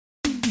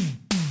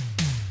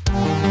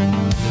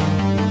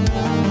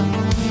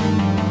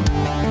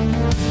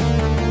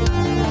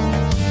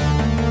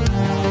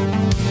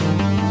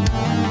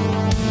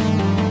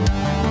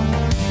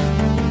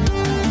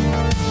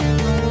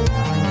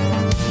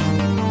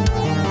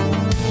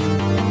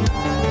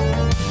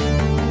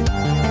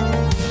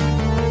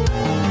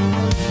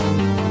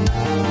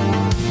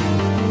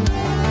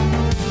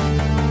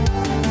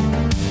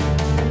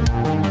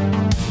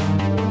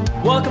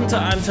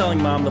I'm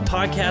Telling Mom, the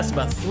podcast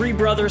about three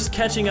brothers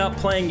catching up,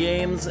 playing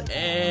games,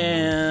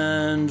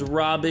 and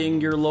robbing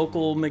your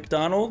local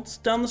McDonald's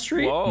down the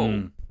street.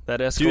 Whoa. That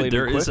escalated Dude,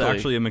 there quickly. is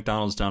actually a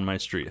McDonald's down my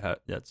street.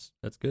 That's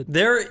good.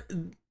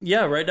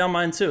 Yeah, right down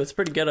mine too. It's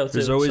pretty ghetto too.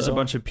 There's always a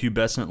bunch of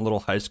pubescent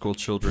little high school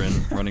children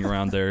running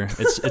around there.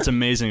 It's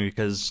amazing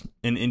because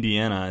in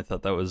Indiana, I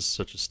thought that was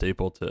such a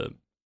staple to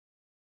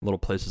little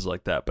places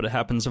like that. But it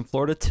happens in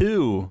Florida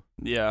too.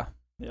 Yeah.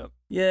 Yep.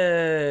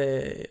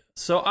 Yay.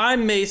 So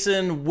I'm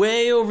Mason,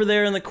 way over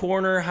there in the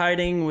corner,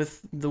 hiding with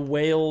the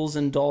whales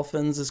and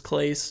dolphins as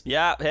Clace.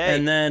 Yeah, hey.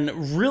 And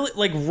then really,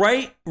 like,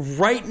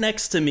 right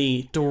next to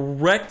me,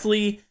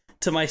 directly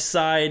to my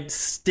side,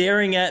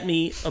 staring at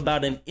me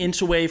about an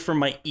inch away from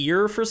my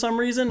ear for some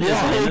reason.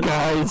 Yeah, hey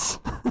guys.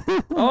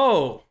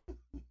 Oh.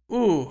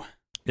 Ooh.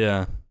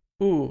 Yeah.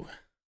 Ooh.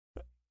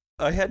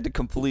 I had to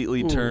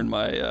completely turn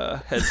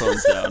my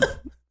headphones down.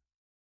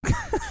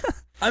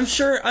 I'm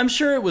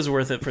sure it was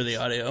worth it for the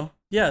audio.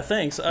 Yeah,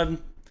 thanks.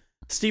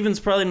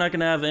 Steven's probably not going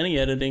to have any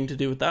editing to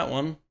do with that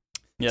one.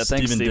 Yeah,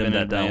 thanks, Steven Steven. dimmed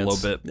that down a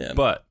little bit. Yeah.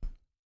 But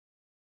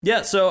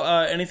Yeah, so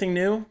anything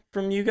new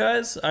from you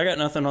guys? I got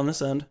nothing on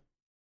this end.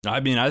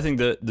 I mean, I think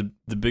that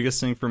the biggest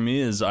thing for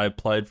me is I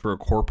applied for a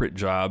corporate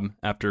job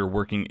after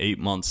working 8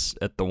 months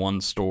at the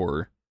one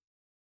store.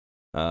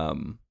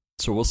 So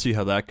we'll see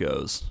how that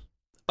goes.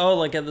 Oh,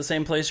 like at the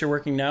same place you're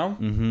working now?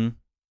 Mm-hmm.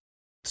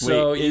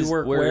 So Wait, you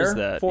work where is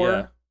that? for?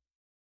 Yeah.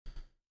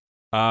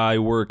 I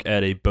work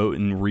at a boat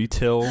and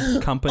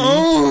retail company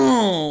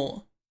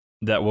Oh!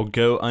 that will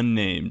go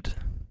unnamed.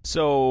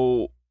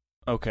 So,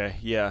 okay,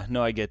 yeah,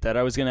 no, I get that.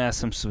 I was gonna ask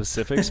some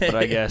specifics, but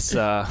I guess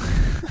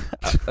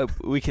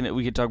we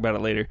can talk about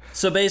it later.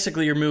 So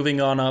basically you're moving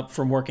on up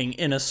from working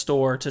in a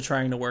store to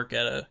trying to work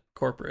at a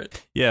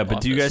corporate Yeah, but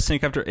do you office. guys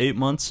think after 8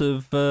 months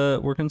of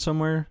working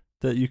somewhere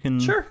that you can...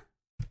 Sure.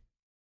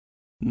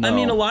 No. I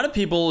mean, a lot of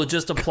people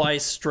just apply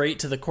straight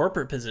to the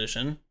corporate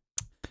position.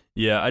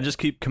 Yeah, I just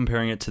keep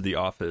comparing it to The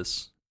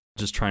Office.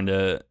 Just trying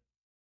to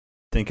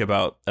think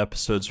about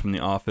episodes from The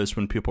Office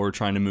when people were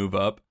trying to move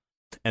up.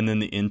 And then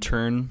the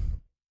intern,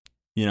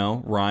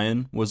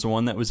 Ryan was the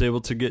one that was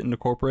able to get into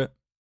corporate.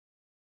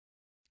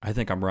 I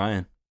think I'm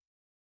Ryan.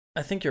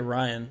 I think you're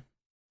Ryan.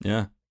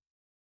 Yeah.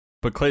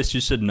 But Clace,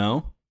 you said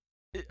no?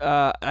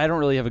 I don't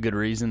really have a good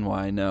reason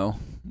why no,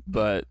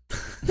 but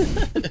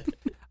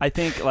I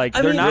think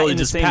they're mean, not really in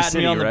the just same patting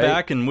city, me on the right?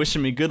 back and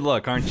wishing me good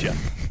luck, aren't you?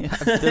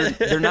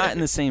 they're not in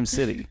the same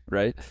city,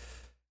 right?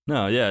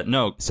 No, yeah,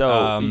 no.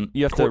 So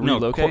you have to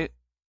relocate.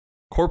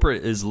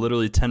 Corporate is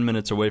literally 10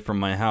 minutes away from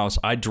my house.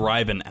 I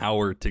drive an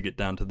hour to get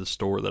down to the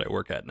store that I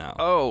work at now.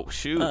 Oh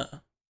shoot!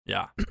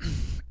 Yeah.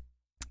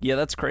 Yeah,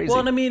 that's crazy. Well,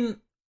 and I mean,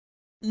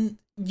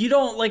 you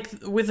don't,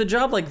 with a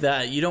job like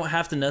that, you don't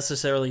have to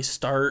necessarily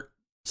start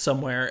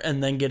somewhere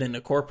and then get into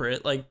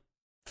corporate. Like,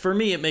 for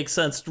me, it makes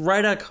sense.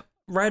 Right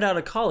out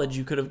of college,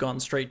 you could have gone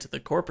straight to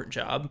the corporate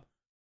job.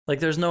 Like,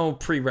 there's no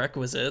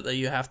prerequisite that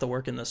you have to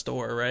work in the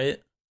store,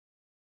 right?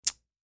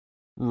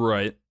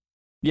 Right.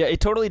 Yeah, it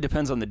totally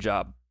depends on the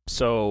job.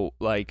 So,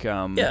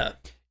 Yeah.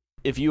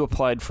 if you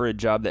applied for a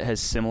job that has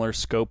similar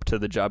scope to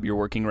the job you're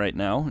working right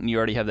now, and you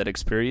already have that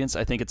experience,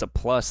 I think it's a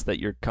plus that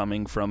you're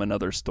coming from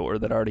another store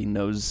that already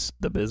knows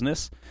the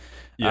business.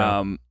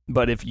 Yeah.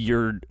 But if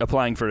you're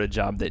applying for a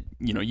job that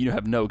you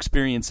have no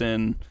experience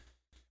in,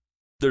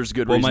 there's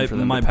good reason for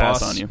them to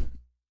pass on you.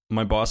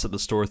 My boss at the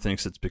store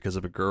thinks it's because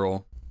of a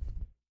girl.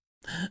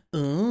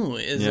 Ooh,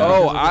 is it Yeah.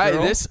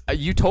 because of the girl?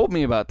 You told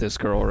me about this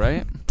girl,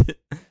 right?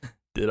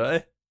 Did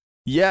I?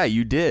 Yeah,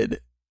 you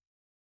did.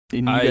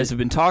 And you guys have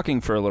been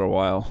talking for a little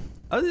while.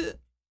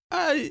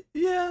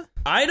 Yeah.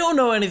 I don't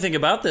know anything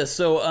about this,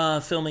 so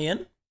fill me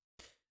in.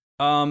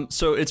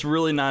 So it's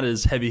really not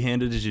as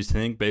heavy-handed as you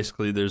think.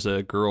 Basically, there's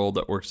a girl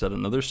that works at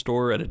another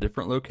store at a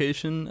different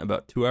location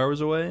about 2 hours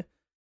away,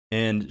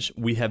 and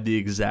we have the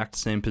exact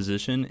same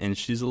position, and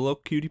she's a little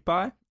cutie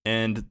pie.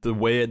 And the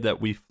way that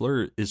we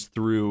flirt is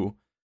through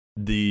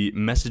the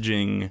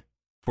messaging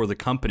for the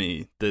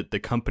company, the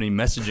company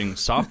messaging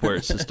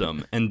software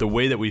system, and the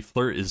way that we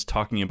flirt is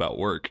talking about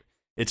work.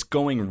 It's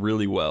going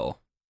really well.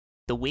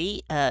 The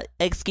way,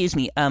 excuse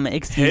me,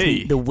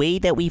 Hey. the way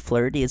that we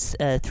flirt is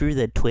through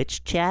the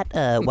Twitch chat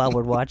while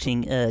we're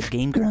watching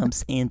Game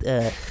Grumps, and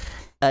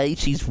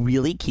she's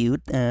really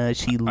cute.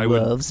 She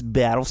loves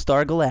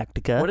Battlestar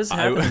Galactica. What is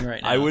happening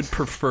right now? I would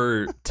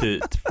prefer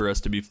for us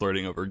to be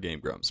flirting over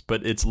Game Grumps,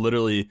 but it's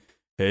literally,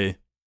 hey,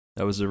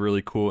 that was a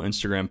really cool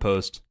Instagram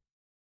post.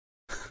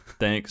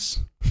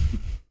 Thanks.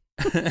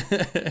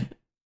 And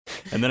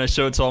then I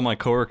show it to all my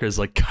coworkers,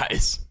 like,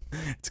 guys,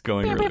 it's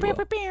going really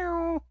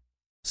well.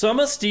 So I'm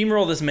gonna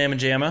steamroll this mamma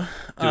jamma,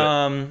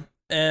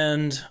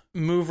 and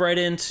move right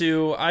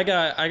into. I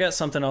got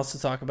something else to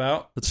talk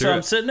about. Let's So hear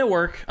I'm it. sitting at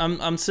work.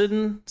 I'm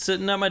sitting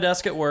at my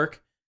desk at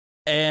work,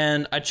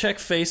 and I check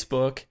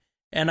Facebook,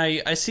 and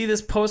I see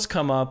this post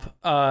come up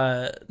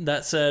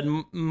that said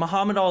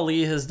Muhammad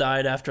Ali has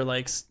died after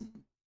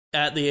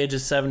at the age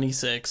of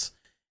 76.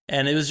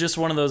 And it was just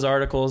one of those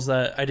articles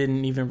that I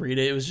didn't even read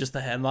it. It was just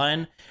the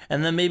headline.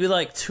 And then maybe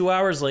 2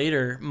 hours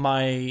later,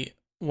 my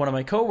one of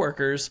my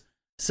coworkers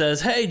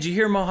says, "Hey, did you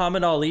hear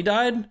Muhammad Ali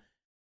died?"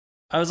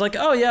 I was like,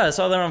 "Oh yeah, I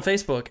saw that on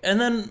Facebook." And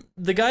then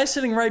the guy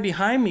sitting right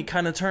behind me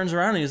kind of turns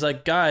around and he's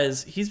like,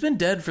 "Guys, he's been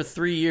dead for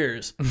 3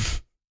 years."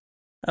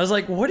 I was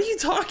like, "What are you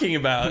talking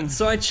about?"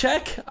 So I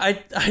check, I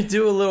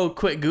do a little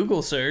quick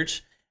Google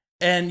search,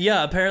 and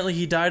yeah, apparently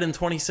he died in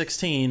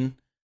 2016.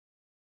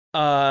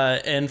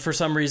 And for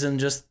some reason,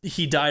 just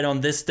he died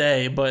on this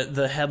day, but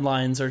the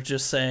headlines are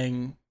just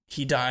saying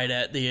he died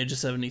at the age of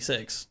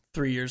 76,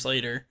 3 years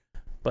later.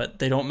 But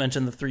they don't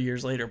mention the 3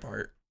 years later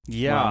part.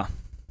 Yeah. Wow.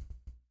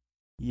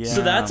 Yeah.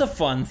 So that's a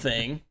fun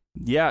thing.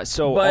 Yeah,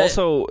 so But-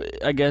 also,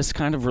 I guess,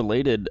 kind of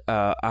related,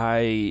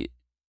 I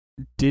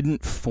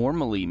didn't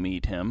formally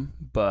meet him,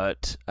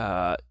 but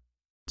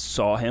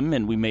saw him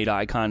and we made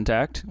eye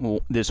contact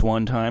this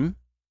one time.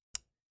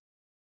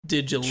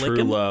 Did you lick True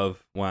him?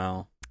 love.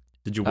 Wow.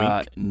 Did you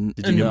wink?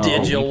 Did you no.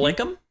 Did you lick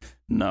him?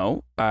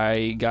 No,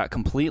 I got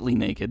completely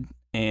naked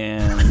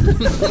and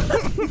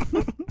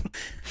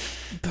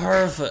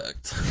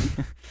Perfect.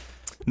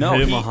 no,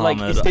 Hey, he, like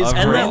Muhammad, his I've And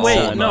heard then all wait,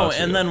 about no, you.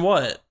 and then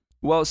what?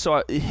 well,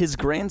 so his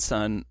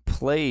grandson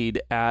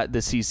played at the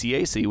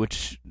CCAC,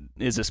 which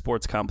is a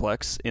sports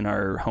complex in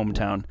our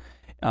hometown.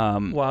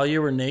 While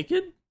you were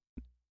naked?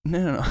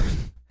 No.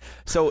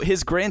 So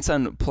his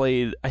grandson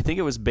played, I think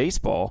it was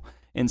baseball,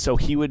 and so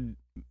he would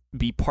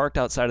be parked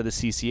outside of the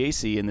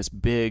CCAC in this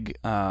big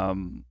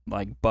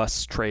like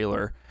bus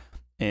trailer,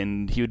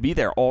 and he would be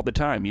there all the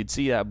time. You'd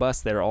see that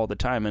bus there all the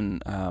time,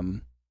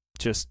 and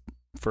just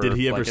for Did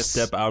he ever like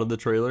step out of the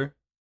trailer?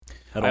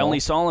 At I all? only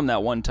saw him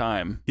that one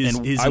time, He's,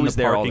 and he's I in was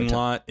the there all the parking time.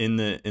 lot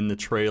in the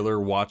trailer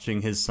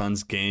watching his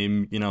son's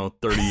game,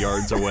 30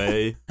 yards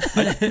away.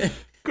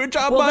 Good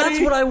job, Well, buddy.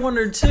 that's what I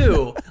wondered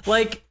too.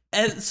 Like,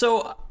 and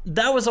so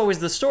that was always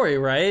the story,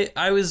 right?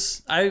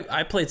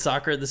 I played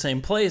soccer at the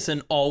same place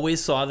and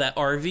always saw that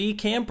RV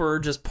camper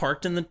just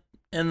parked in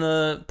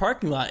the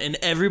parking lot, and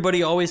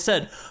everybody always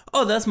said,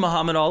 "Oh, that's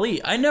Muhammad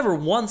Ali." I never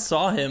once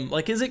saw him.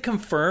 Like, is it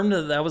confirmed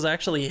that that was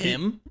actually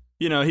him?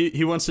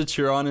 He wants to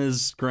cheer on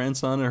his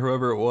grandson or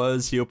whoever it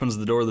was. He opens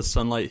the door, the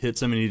sunlight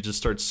hits him, and he just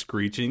starts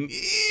screeching.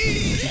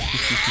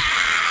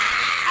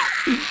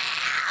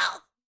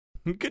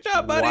 Good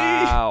job, buddy.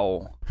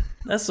 Wow.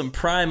 That's some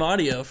prime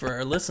audio for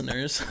our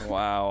listeners.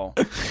 Wow.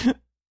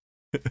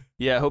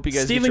 Yeah, I hope you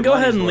guys. Steven, get go your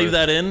ahead money's and leave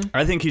worth. that in.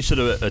 I think he should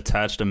have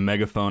attached a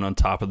megaphone on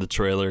top of the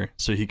trailer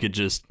so he could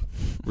just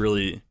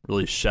really,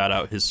 really shout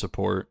out his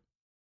support.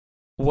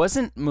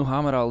 Wasn't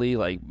Muhammad Ali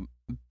like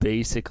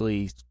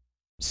basically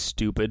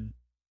stupid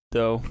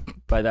though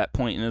by that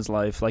point in his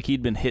life? Like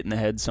he'd been hit in the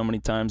head so many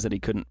times that he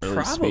couldn't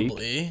really speak.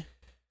 Probably.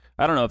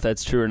 I don't know if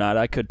that's true or not.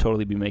 I could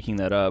totally be making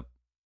that up.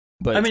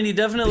 But I mean, he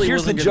definitely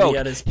here's the wasn't going to joke. be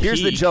at his peak.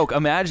 Here's the joke.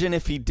 Imagine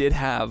if he did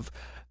have,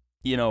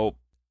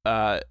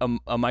 a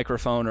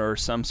microphone or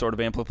some sort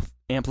of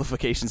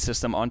amplification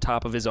system on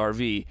top of his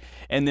RV,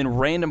 and then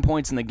random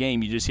points in the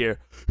game you just hear,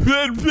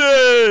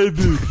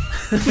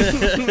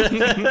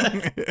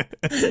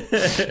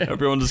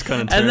 Everyone just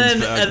kind of turns And then,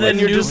 back. and then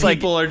like, you're new just like-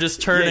 people are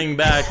just turning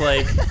back,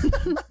 like,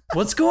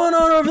 "What's going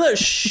on over there?"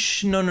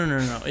 Shh! No.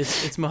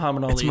 It's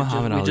Muhammad Ali. It's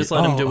Muhammad We Ali. just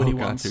let him do what he got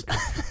wants. you.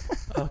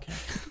 Okay.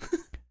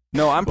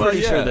 No, I'm Well,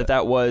 pretty sure yeah.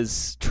 that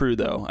was true,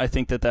 though. I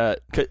think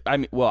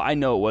I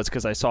know it was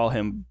because I saw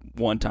him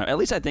one time. At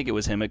least I think it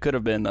was him. It could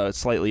have been a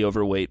slightly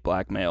overweight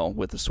black male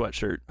with a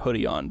sweatshirt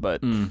hoodie on,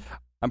 but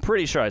I'm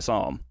pretty sure I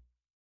saw him.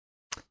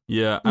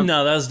 Yeah,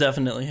 No, that was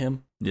definitely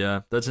him.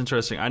 yeah, that's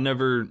interesting. I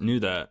never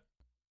knew that.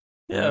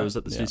 Yeah, I was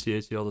at the Yeah.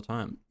 CCAC all the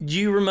time. Do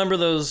you remember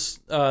those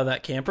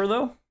that camper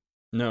though?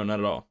 No, not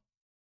at all.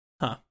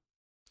 Huh.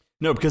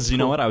 No, because you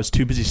know what? I was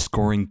too busy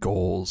scoring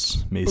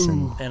goals,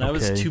 Mason. And I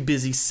was Okay. too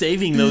busy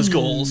saving those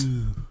goals.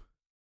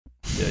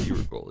 Yeah, you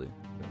were goalie.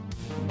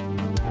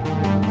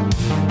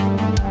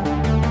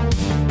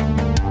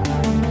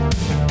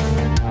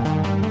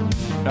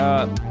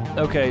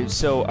 Okay,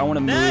 so I want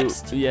to move.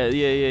 Next!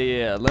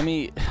 Yeah. Let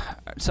me.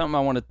 Something I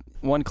want to.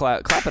 One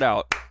clap it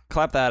out.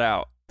 Clap that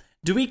out.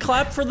 Do we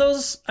clap for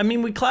those? I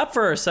mean, we clap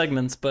for our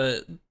segments,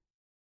 but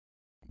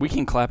We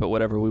can clap at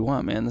whatever we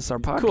want, man. This is our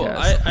podcast. cool.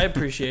 I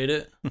appreciate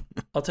it.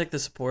 I'll take the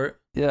support.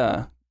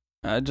 Yeah.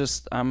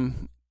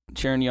 I'm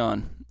cheering you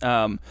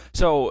on.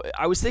 So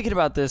I was thinking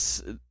about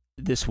this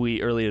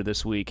earlier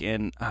this week,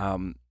 and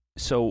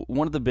so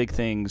one of the big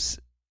things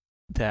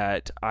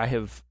that I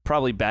have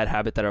probably bad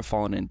habit that I've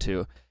fallen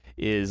into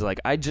is like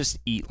I just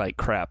eat like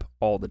crap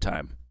all the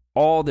time.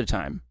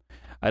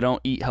 I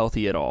don't eat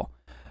healthy at all.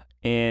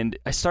 And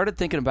I started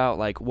thinking about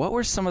like what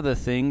were some of the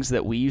things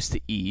that we used to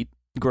eat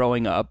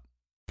growing up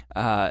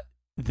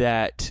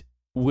that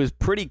was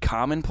pretty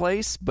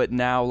commonplace, but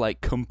now like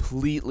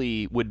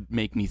completely would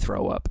make me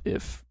throw up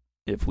if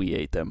we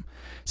ate them.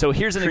 So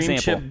here's an Cream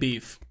example. chip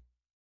beef.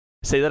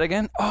 Say that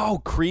again.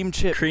 Oh, cream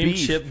chip Cream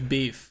beef. chip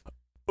beef.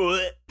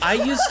 I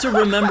used to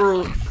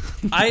remember.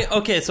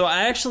 So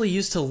I actually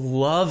used to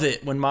love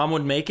it when Mom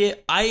would make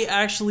it. I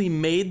actually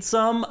made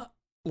some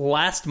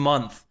last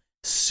month,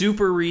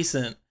 super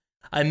recent.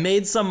 I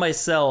made some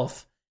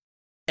myself,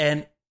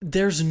 and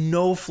there's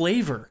no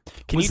flavor.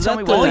 Can Was you tell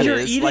that me the- what all that you're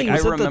is? eating- Like, I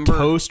Was that remember. the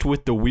toast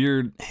with the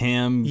weird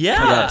ham Yeah.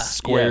 cut out Yes,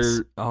 square?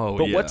 yes. Oh,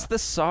 But yeah. what's the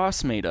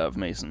sauce made of,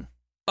 Mason?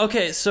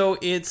 Okay, so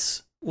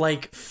it's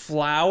like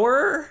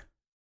flour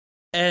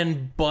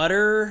and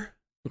butter,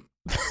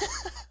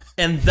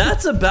 and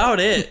that's about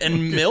it.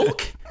 And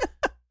milk.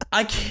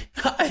 I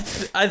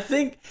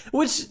think,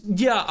 which,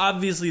 yeah,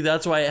 obviously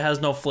that's why it has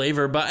no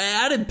flavor, but I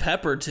added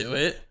pepper to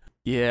it.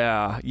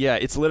 Yeah,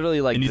 it's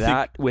literally like And you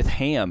that with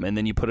ham, and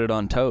then you put it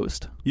on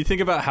toast. You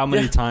think about how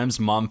many Yeah. times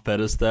mom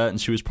fed us that, and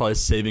she was probably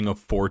saving a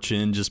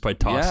fortune just by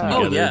tossing Yeah.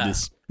 Oh, together yeah.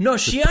 this. No,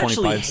 Just she actually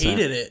 25 cent.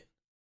 hated it.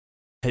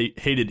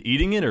 Hated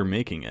eating it or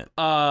making it.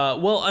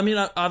 Well, I mean,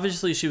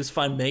 obviously she was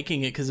fine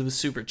making it because it was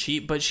super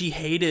cheap, but she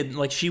hated,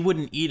 like, she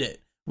wouldn't eat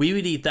it. We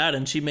would eat that,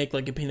 and she'd make,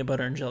 like, a peanut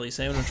butter and jelly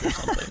sandwich or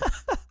something.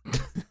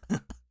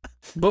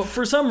 But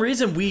for some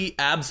reason, we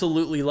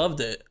absolutely loved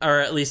it. Or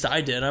at least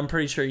I did. I'm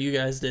pretty sure you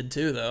guys did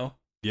too, though.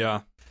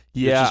 Yeah.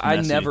 Yeah, just I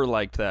messy. never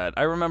liked that.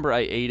 I remember I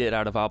ate it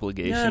out of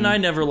obligation. Yeah, and I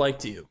never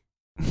liked you.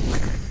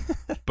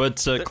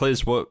 But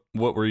Clays, what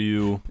were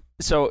you?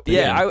 So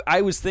Yeah. yeah,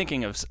 I was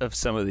thinking of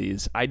some of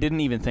these. I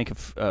didn't even think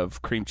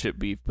of cream chip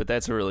beef, but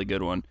that's a really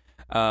good one.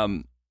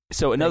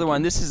 So another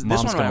one. This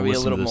Mom's one gonna might be a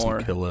listen to little this more.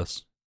 and kill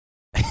us.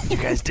 You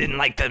guys didn't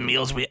like the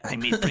meals I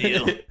made for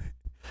you.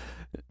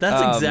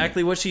 That's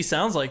exactly what she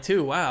sounds like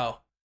too. Wow.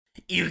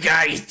 You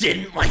guys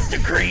didn't like the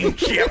cream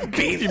chip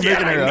beef You're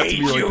that making I her out to made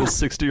be like you. a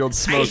 60-year-old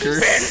smoker. I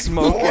spent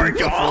Smoking for 40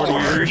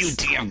 $4. years.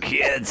 You damn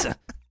kids.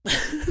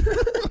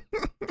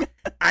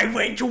 I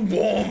went to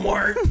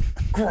Walmart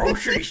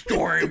grocery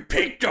store and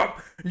picked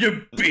up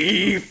the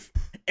beef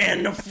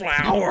and the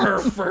flour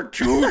for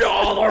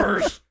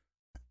 $2.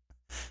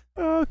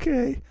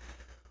 Okay.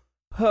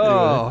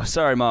 Oh,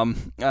 sorry, Mom.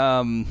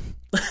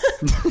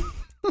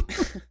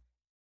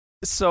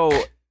 So,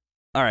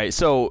 all right.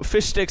 So,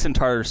 fish sticks and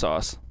tartar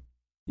sauce.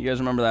 You guys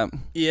remember that?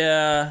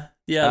 Yeah,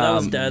 that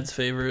was Um, Dad's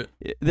favorite.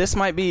 This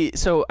might be.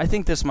 So, I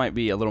think this might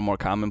be a little more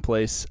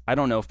commonplace. I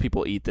don't know if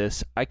people eat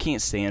this. I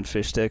can't stand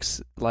fish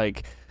sticks.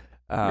 Like,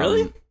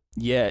 Really?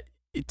 Yeah.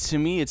 To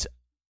me, it's.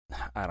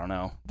 I don't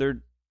know.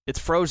 It's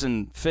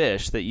frozen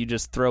fish that you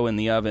just throw in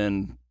the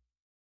oven.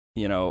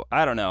 You know,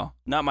 I don't know.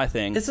 Not my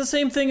thing. It's the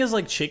same thing as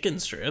like chicken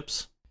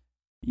strips.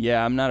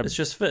 Yeah, I'm not a It's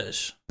just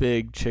fish.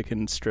 big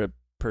chicken strip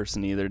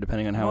person either,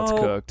 depending on how it's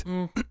Well, cooked.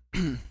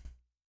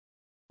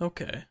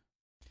 Okay.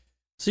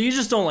 So you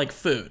just don't like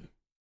food.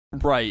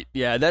 Right.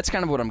 Yeah, that's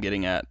kind of what I'm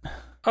getting at.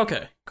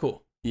 Okay,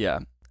 cool. Yeah.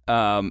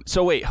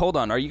 So wait, hold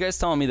on. Are you guys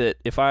telling me that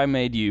if I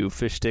made you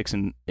fish sticks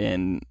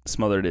and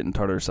smothered it in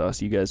tartar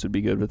sauce, you guys would be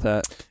good with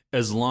that?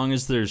 As long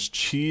as there's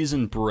cheese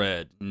and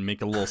bread, and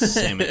make a little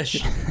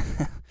sandwich.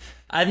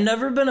 I've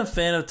never been a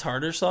fan of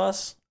tartar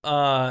sauce.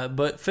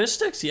 But fish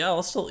sticks, yeah,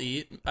 I'll still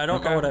eat. I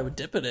don't know what I would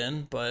dip it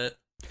in, but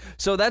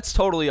So that's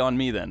totally on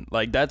me then.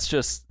 Like that's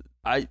just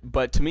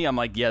but to me I'm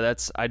like, yeah,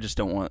 I just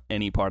don't want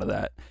any part of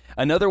that.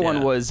 Another one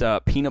Yeah. was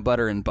peanut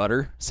butter and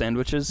butter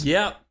sandwiches.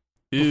 yeah.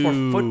 Before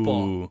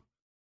football.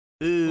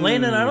 Ooh,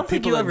 Landon, I don't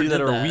think people you ever that do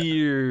did that. that. Are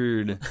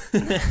weird.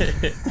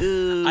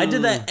 I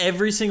did that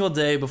every single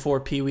day before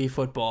Pee Wee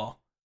football.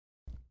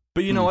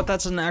 But you know what?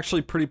 That's an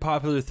actually pretty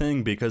popular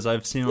thing because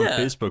I've seen on Yeah.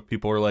 Facebook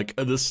people are like,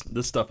 oh, "This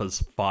stuff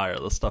is fire.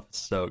 This stuff is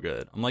so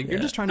good." I'm like, "You're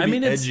Yeah. just trying to I be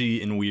mean, it's-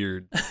 edgy and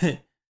weird."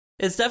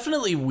 It's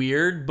definitely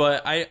weird,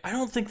 but I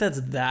don't think that's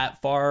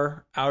that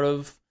far out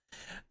of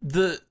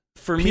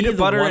for me Peanut the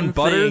butter one and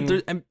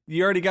butter. thing-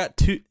 You already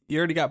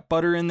got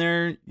butter in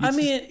there. I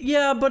mean,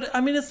 yeah, but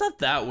I mean, it's not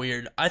that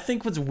weird. I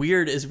think what's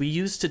weird is we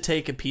used to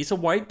take a piece of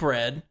white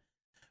bread,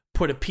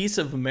 put a piece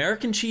of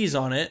American cheese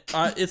on it.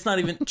 It's not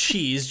even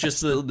cheese, just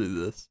still the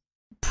do this.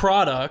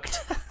 product,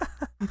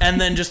 and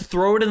then just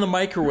throw it in the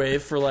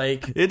microwave for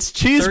like It's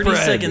cheese 30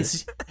 bread.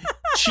 seconds.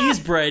 Cheese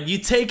bread. You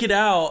take it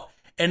out,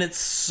 and it's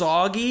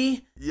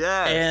soggy,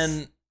 Yes.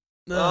 and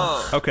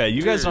ugh. Okay,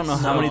 you guys don't know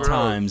how so many gross.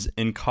 times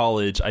in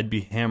college I'd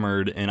be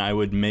hammered and I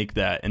would make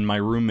that, and my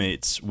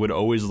roommates would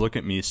always look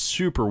at me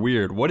super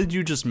weird. What did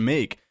you just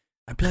make?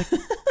 I'd be like,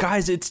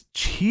 guys, it's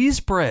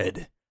cheese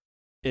bread.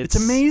 It's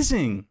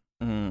amazing.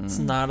 It's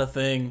not a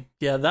thing.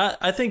 Yeah,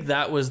 I think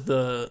that was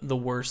the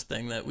worst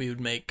thing that we would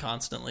make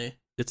constantly.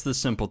 It's the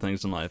simple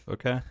things in life,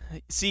 okay?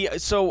 See,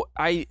 so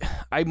I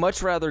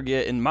much rather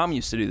get, and Mom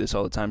used to do this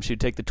all the time.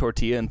 She'd take the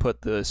tortilla and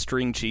put the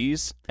string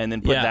cheese and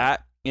then put Yeah.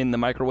 that in the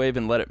microwave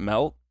and let it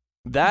melt.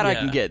 That I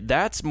can Yeah. get.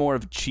 That's more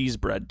of cheese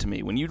bread to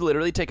me. When you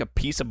literally take a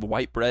piece of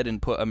white bread and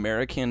put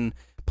American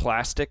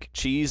plastic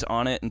cheese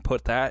on it and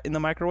put that in the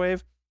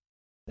microwave,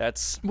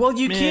 that's Well,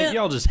 you Man, can't.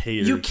 y'all just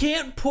haters. You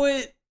can't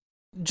put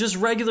just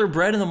regular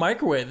bread in the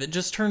microwave. It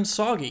just turns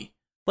soggy.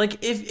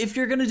 Like if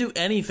you're gonna do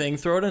anything,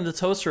 throw it in the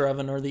toaster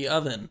oven or the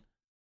oven,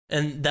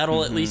 and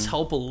that'll at least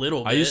help a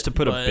little bit. I used to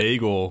put a but-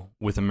 bagel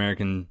with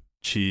American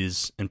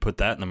cheese and put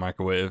that in the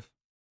microwave.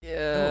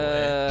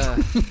 yeah,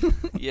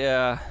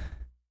 yeah,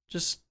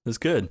 Just It's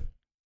good.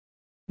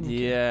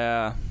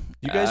 yeah.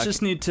 You guys Uh,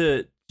 just need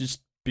to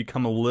just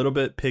become a little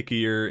bit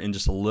pickier and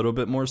just a little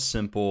bit more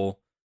simple,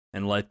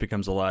 and life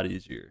becomes a lot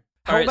easier.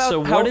 All right,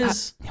 so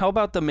how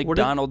about the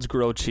McDonald's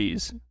grilled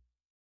cheese?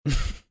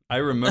 I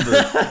remember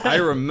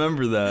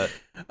that.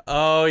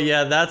 Oh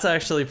yeah, that's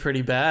actually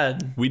pretty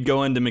bad. We'd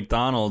go into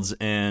McDonald's,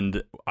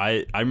 and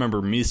I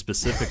remember me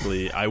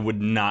specifically, I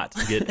would not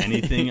get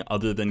anything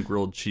other than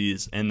grilled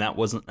cheese, and that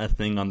wasn't a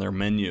thing on their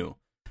menu.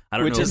 I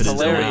don't Which know is if it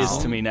hilarious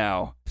now, to me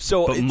now.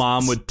 So, but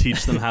Mom would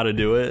teach them how to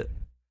do it.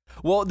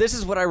 Well, this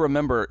is what I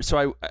remember.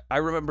 So I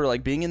remember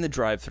like being in the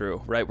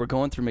drive-thru, right? We're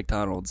going through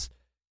McDonald's,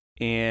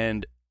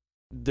 and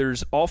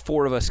there's all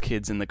 4 of us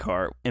kids in the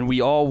car, and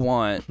we all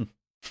want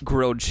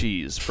grilled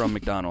cheese from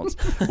McDonald's,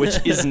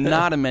 which is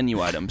not a menu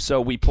item. So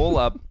we pull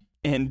up,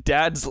 and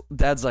Dad's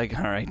like,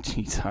 all right,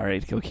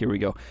 here we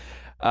go.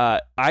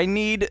 I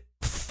need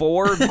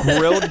 4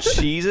 grilled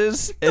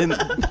cheeses, and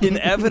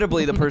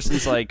inevitably the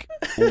person's like,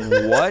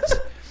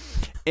 what?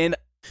 And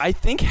I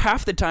think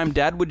half the time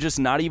Dad would just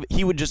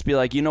he would just be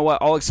like, you know what,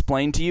 I'll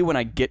explain to you when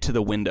I get to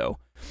the window.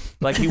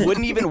 Like, he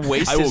wouldn't even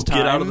waste I will his time.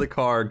 get out of the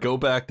car, go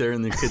back there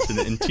in the kitchen,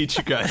 and teach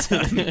you guys how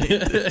to make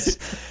this.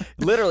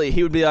 Literally,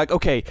 he would be like,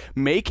 okay,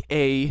 make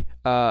a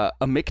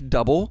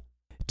McDouble,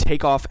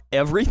 take off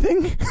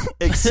everything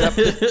except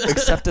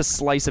a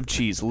slice of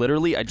cheese.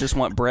 Literally, I just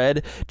want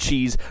bread,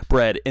 cheese,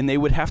 bread. And they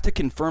would have to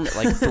confirm it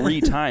like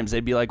 3 times.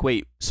 They'd be like,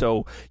 wait,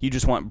 so you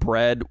just want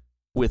bread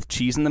with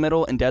cheese in the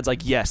middle? And Dad's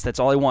like, yes, that's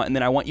all I want. And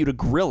then I want you to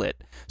grill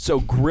it. So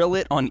grill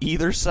it on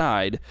either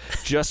side,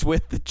 just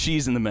with the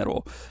cheese in the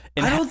middle.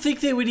 And I don't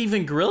think they would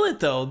even grill it,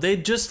 though.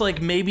 They'd just, like,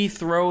 maybe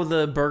throw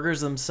the burgers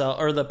themselves,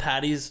 or the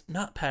patties,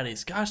 not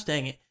patties, gosh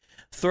dang it,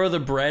 throw the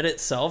bread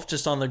itself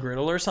just on the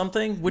griddle or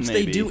something, which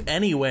they do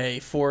anyway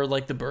for,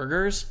 like, the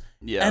burgers.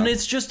 Yeah. And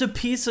it's just a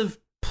piece of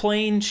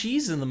plain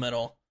cheese in the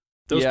middle.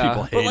 Those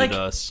people hated but, like,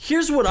 us.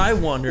 Here's what I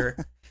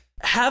wonder.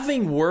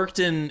 Having worked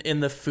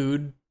in the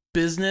food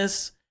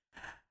business,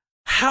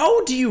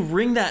 how do you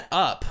ring that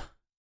up?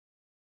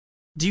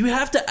 Do you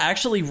have to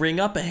actually ring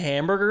up a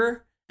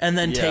hamburger and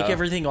then take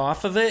everything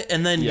off of it,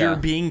 and then you're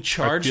being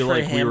charged for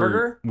a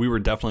hamburger? We were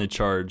definitely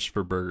charged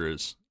for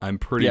burgers. I'm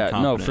pretty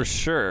confident. No, for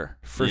sure.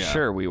 For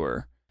sure we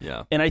were.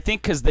 Yeah. And I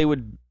think because they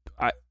would,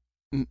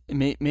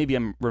 maybe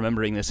I'm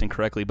remembering this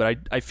incorrectly, but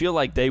I feel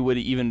like they would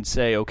even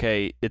say,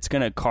 okay, it's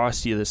going to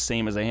cost you the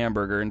same as a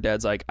hamburger, and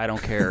Dad's like, I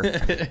don't care.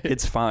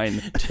 It's fine.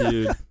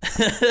 Dude,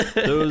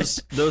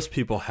 those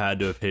people had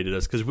to have hated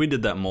us, because we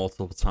did that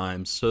multiple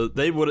times. So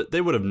they would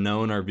have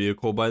known our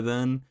vehicle by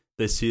then.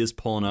 They see us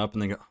pulling up,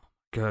 and they go,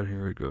 God,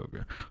 here we go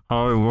again.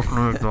 Hi, welcome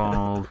to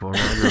McDonald's. What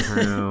can I get for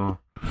you?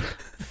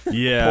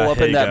 Yeah, pull up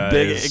in that guys.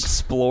 big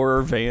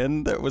Explorer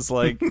van that was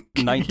like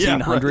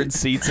 1,900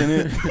 seats in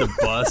it. The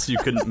bus you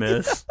couldn't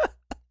miss.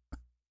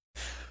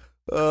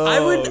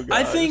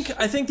 I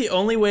think the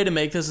only way to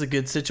make this a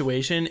good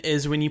situation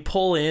is when you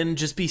pull in,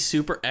 just be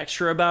super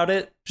extra about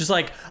it. Just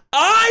like,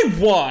 I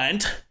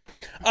want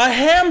a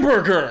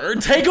hamburger.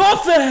 Take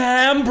off the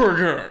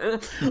hamburger.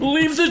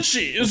 Leave the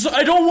cheese.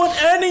 I don't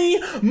want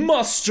any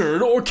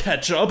mustard or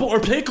ketchup or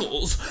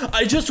pickles.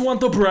 I just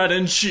want the bread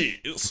and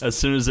cheese. As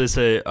soon as they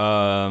say,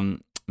 ma'am,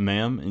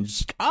 and you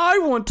just, I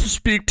want to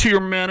speak to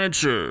your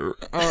manager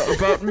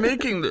about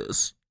making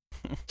this.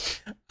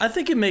 I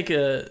think it'd make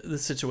the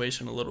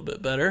situation a little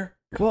bit better.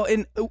 Well,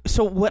 and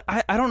so what?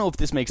 I don't know if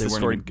this makes the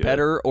story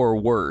better or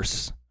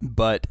worse,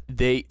 but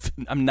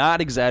I'm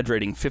not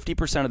exaggerating,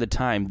 50% of the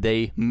time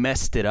they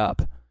messed it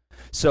up.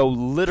 So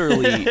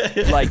literally,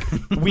 like,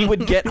 we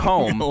would get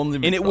home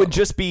and it would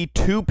just be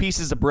 2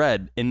 pieces of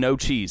bread and no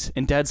cheese.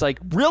 And Dad's like,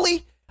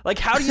 really? Like,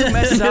 how do you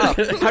mess up?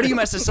 How do you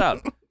mess this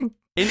up? And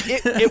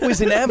it was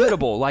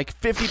inevitable. Like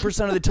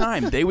 50% of the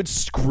time they would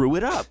screw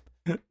it up.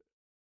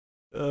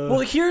 Well,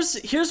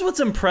 here's what's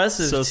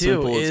impressive so too.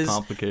 Simple, is it's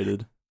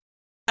complicated.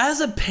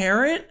 As a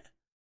parent,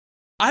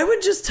 I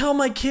would just tell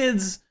my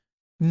kids,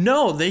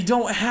 no, they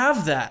don't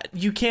have that.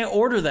 You can't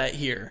order that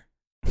here.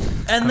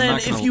 And then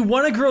if you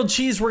want a grilled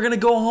cheese, we're going to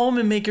go home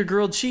and make a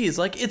grilled cheese.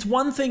 Like, it's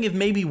one thing if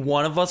maybe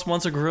one of us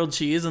wants a grilled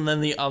cheese and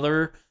then the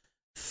other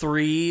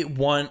 3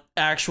 want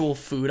actual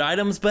food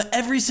items, but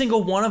every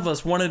single one of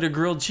us wanted a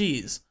grilled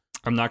cheese.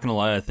 I'm not gonna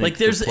lie. I think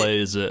the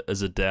play as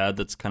a dad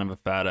that's kind of a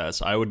fat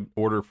ass. I would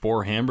order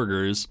 4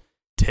 hamburgers,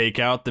 take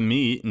out the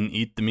meat, and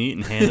eat the meat,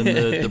 and hand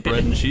in the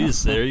bread and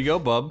cheese. There you go,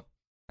 bub.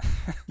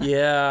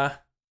 Yeah,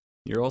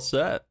 you're all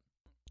set.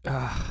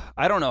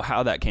 I don't know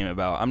how that came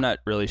about. I'm not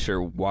really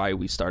sure why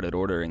we started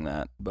ordering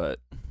that, but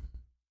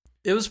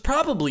it was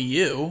probably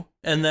you,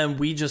 and then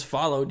we just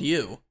followed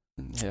you.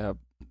 Yeah,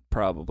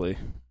 probably.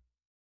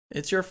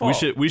 It's your fault.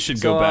 We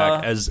should go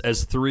back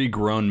as 3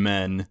 grown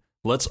men.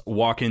 Let's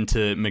walk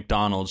into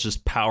McDonald's,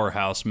 just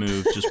powerhouse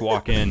move. Just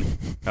walk in.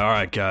 All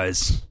right,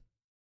 guys,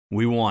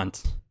 we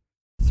want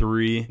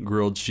 3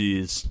 grilled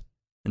cheese,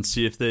 and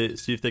see if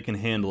they can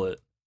handle it.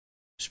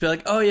 Just be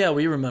like, oh yeah,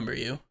 we remember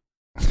you.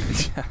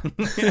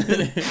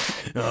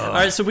 All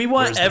right, so we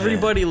want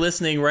everybody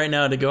listening right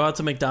now to go out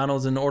to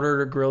McDonald's and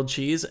order a grilled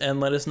cheese and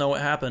let us know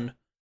what happened.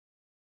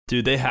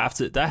 Dude, they have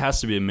to. That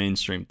has to be a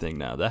mainstream thing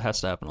now. That has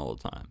to happen all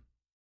the time.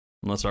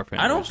 Unless our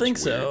family. I don't think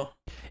so.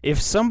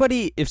 If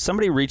somebody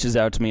reaches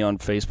out to me on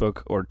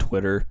Facebook or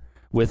Twitter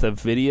with a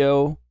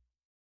video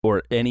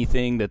or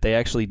anything that they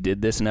actually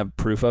did this and have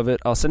proof of it,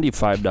 I'll send you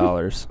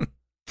 $5.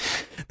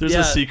 There's Yeah,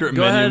 a secret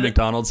go menu ahead.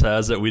 McDonald's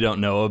has that we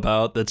don't know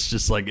about. That's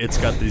just like it's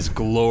got these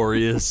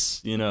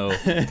glorious,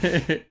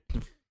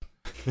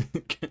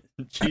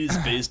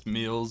 cheese-based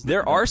meals.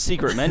 There are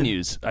secret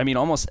menus. I mean,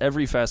 almost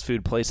every fast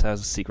food place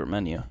has a secret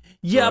menu.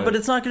 Yeah, Right. but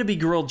it's not going to be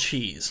grilled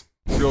cheese.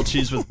 grilled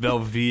cheese with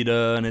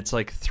Velveeta, and it's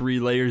like 3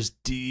 layers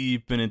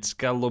deep, and it's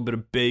got a little bit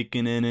of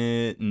bacon in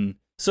it, and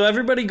So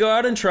everybody go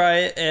out and try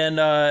it and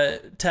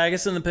tag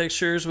us in the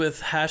pictures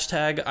with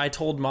hashtag I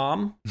told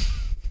mom.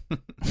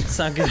 It's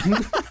not good.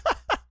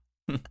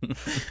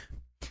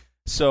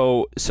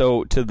 So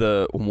to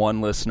the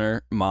one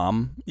listener,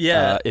 Mom,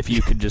 Yeah. if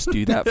you could just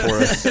do that for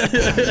us.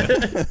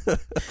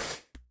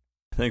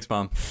 thanks,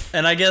 Mom.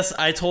 And I guess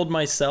I told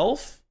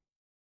myself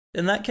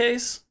in that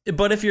case.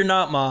 But if you're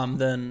not mom,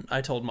 then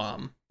I told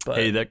mom. But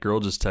Hey, that girl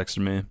just texted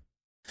me.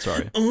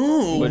 Sorry.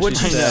 ooh, What'd what'd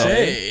she she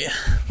say? say?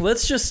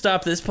 Let's just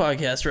stop this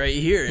podcast right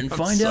here and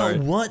find sorry.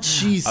 out what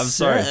she I'm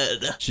sorry.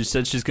 said. She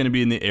said she's going to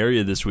be in the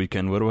area this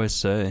weekend. What do I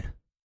say?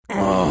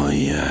 Oh,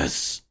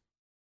 yes.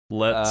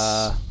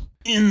 Let's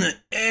In the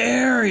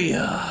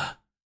area.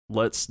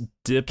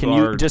 dip Can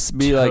you our just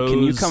be like,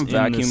 can you toes come in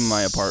vacuum the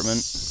my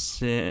apartment?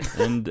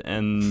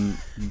 and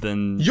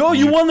then Yo,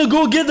 you want to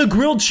go get the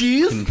grilled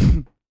cheese?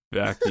 can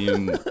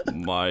vacuum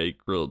my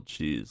grilled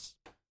cheese.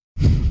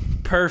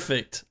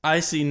 Perfect. I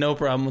see no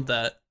problem with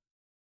that.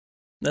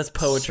 That's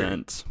poetry.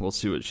 Sent. We'll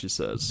see what she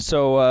says.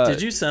 So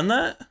Did you send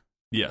that?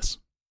 Yes.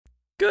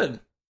 Good.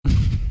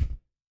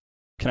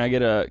 can I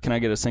get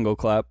a single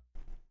clap?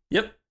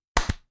 Yep.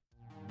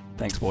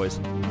 Thanks, boys.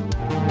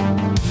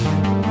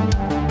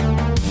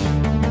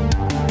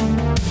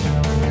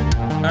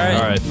 All right.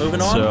 All right.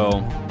 Moving on.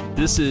 So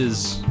this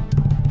is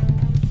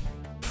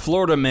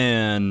Florida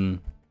Man.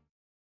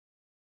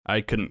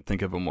 I couldn't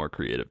think of a more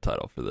creative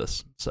title for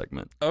this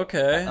segment.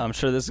 Okay. I'm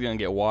sure this is gonna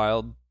get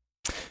wild.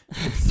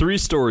 3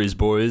 stories,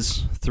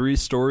 boys. 3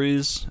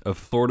 stories of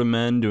Florida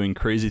men doing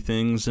crazy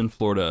things in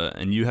Florida,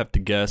 and you have to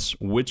guess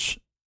which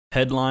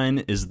headline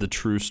is the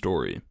true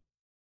story.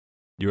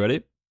 You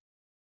ready?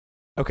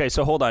 Okay,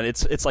 so hold on.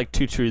 It's like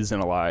 2 truths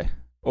and a lie,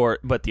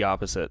 but the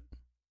opposite.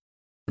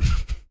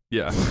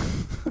 Yeah.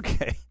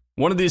 Okay.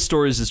 One of these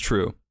stories is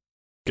true.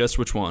 Guess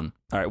which one?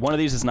 All right. One of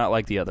these is not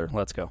like the other.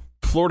 Let's go.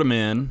 Florida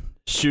man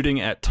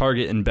shooting at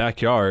target in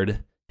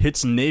backyard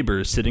hits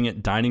neighbor sitting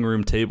at dining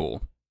room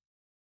table.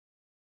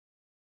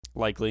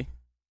 Likely.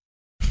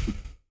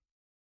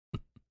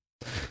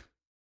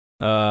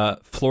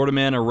 Florida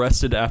man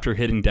arrested after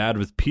hitting dad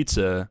with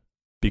pizza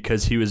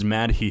because he was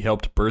mad he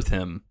helped birth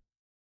him.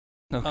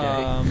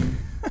 Okay.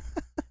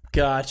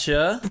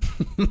 Gotcha.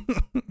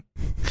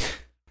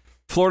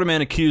 Florida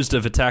man accused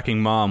of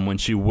attacking mom when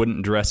she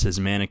wouldn't dress his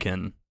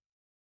mannequin.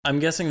 I'm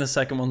guessing the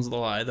second one's the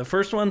lie. The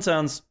first one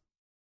sounds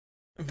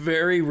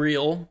very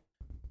real.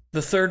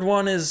 The third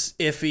one is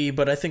iffy,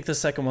 but I think the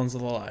second one's the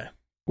lie.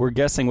 We're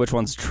guessing which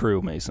one's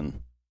true,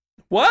 Mason.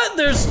 What?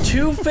 There's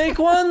 2 fake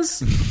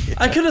ones?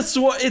 I could have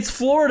sworn it's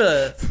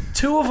Florida.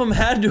 2 of them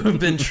had to have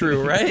been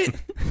true, right?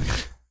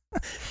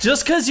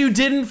 Just because you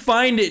didn't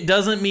find it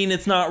doesn't mean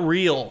it's not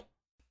real.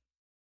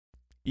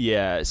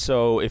 Yeah.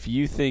 So if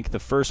you think the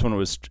first one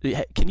was,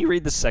 can you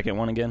read the second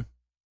one again?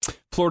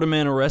 Florida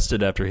man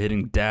arrested after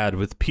hitting dad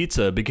with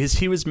pizza because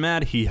he was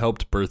mad he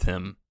helped birth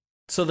him.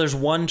 So there's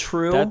one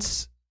true?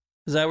 That's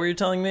Is that what you're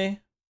telling me?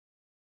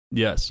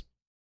 Yes.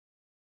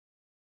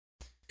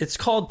 It's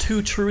called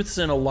 2 truths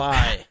and a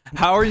lie.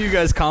 How are you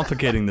guys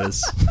complicating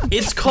this?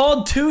 It's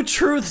called 2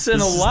 truths and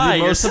This a is lie. the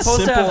You're most supposed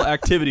to simple have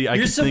activity I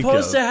You're could think of.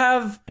 supposed to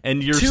have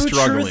And you're 2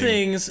 struggling. true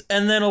things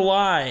and then a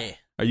lie.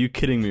 Are you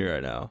kidding me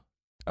right now?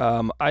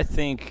 I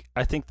think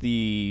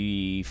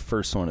the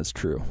first one is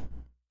true.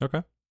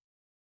 Okay.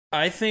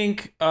 I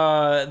think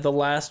the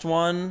last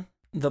one,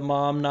 the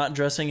mom not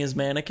dressing his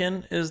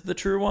mannequin, is the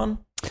true one.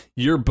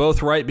 You're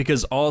both right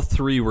because all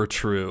 3 were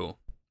true.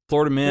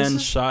 Florida man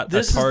shot a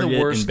this is the target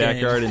in worst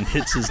backyard game. and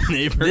hits his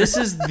neighbor. This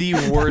is the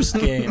worst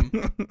game.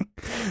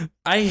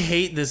 I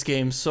hate this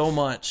game so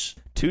much.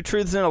 2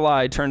 truths and a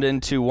lie turned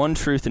into 1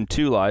 truth and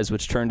 2 lies,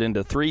 which turned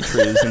into 3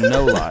 truths and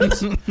no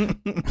lies.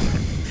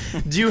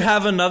 Do you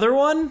have another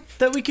one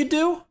that we could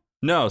do?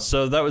 No,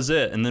 so that was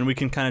it. And then we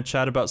can kind of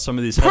chat about some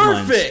of these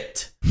headlines.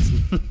 Perfect.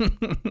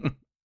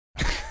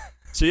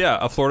 So yeah,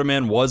 a Florida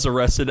man was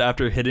arrested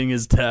after hitting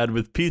his dad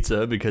with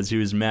pizza because he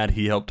was mad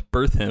he helped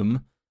birth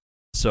him.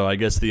 So I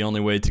guess the only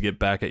way to get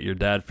back at your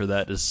dad for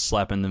that is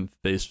slapping them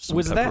face with some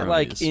Was that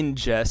like pepperonis. in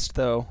jest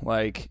though?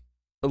 Like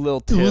a little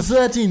tip,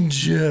 that in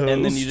joke?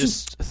 and then you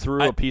just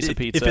threw a piece of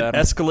pizza If it at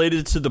him?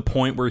 escalated to the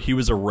point where he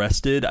was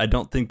arrested, I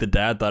don't think the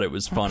dad thought it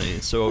was funny.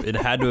 So it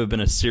had to have been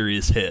a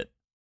serious hit.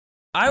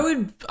 I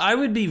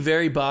would be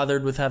very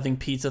bothered with having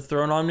pizza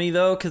thrown on me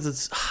though, because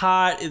it's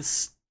hot,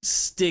 it's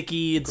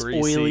sticky, it's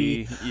Greasy,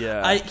 oily.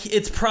 yeah.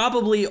 It's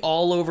probably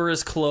all over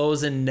his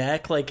clothes and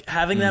neck. Like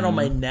having that on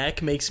my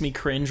neck makes me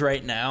cringe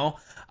right now.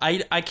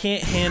 I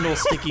can't handle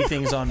sticky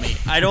things on me.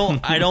 I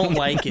don't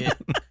like it.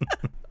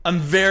 I'm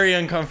very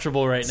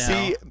uncomfortable right now.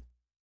 See,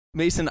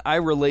 Mason, I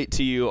relate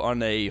to you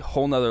on a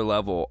whole nother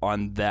level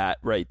on that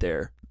right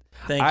there.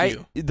 Thank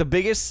you. The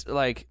biggest,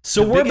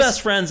 So we're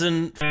best friends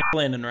in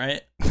Landon,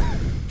 right?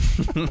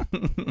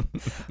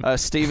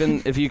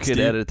 Steven, if you could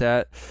edit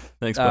that.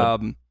 Thanks,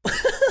 bud.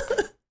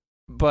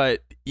 But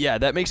yeah,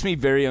 that makes me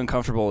very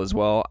uncomfortable as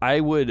well. I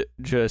think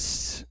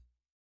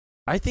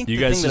the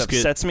thing that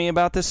upsets me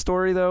about this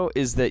story, though,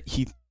 is that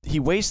he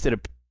wasted a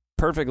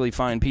perfectly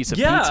fine piece of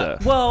pizza.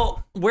 Yeah,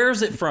 well,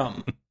 where's it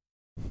from?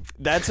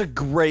 That's a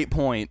great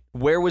point.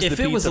 Where was the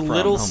pizza from? If it was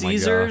Little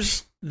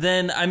Caesars,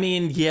 then, I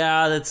mean,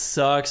 yeah, that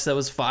sucks. That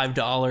was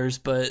 $5,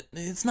 but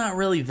it's not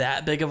really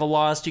that big of a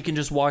loss. You can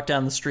just walk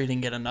down the street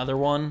and get another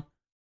one.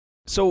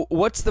 So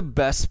what's the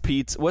best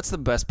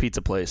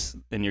pizza place,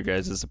 in your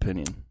guys'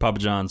 opinion? Papa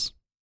John's.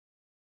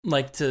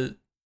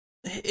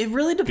 It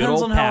really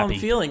depends on how I'm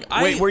feeling.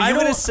 Wait, were you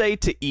going to say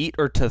to eat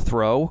or to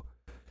throw?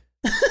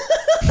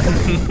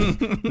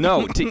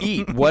 No, to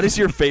eat. What is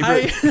your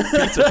favorite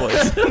pizza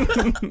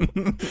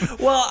place?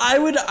 Well,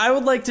 I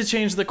would like to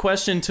change the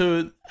question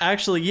to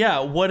actually,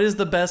 what is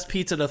the best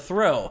pizza to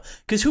throw?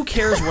 Because who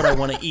cares what I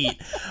want to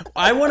eat?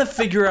 I want to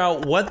figure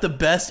out what the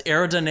best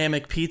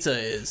aerodynamic pizza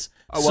is.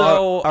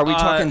 So are we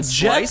talking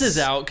slice? Jets is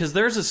out because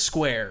there's a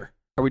square.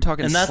 Are we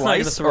talking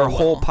slice or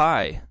whole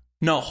pie?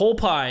 No, whole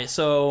pie.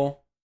 So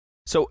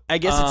I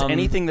guess it's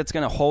anything that's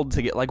going to hold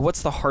together. Like,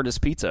 what's the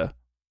hardest pizza?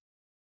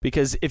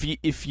 Because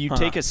if you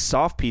take a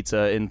soft pizza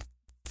and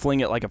fling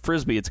it like a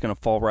frisbee, it's going to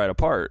fall right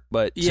apart.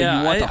 But so you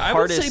want the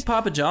hardest. I would say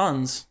Papa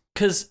John's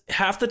because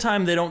half the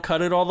time they don't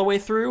cut it all the way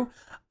through.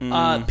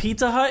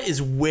 Pizza Hut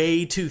is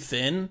way too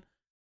thin.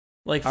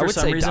 Like for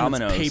some reason,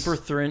 Domino's. It's paper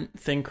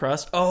thin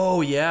crust.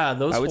 Oh yeah,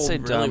 those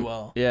hold really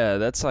well. Yeah,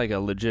 that's like a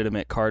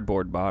legitimate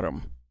cardboard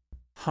bottom.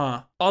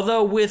 Huh.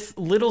 Although with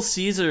Little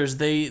Caesars,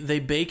 they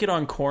bake it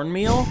on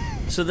cornmeal,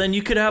 so then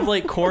you could have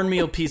like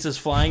cornmeal pieces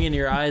flying in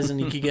your eyes, and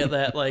you could get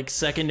that like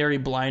secondary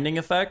blinding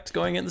effect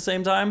going at the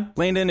same time.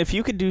 Landon, if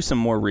you could do some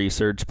more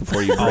research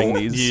before you bring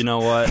these. You know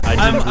what?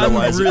 I didn't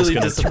realize really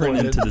it was going to turn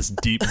into this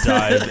deep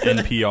dive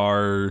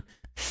NPR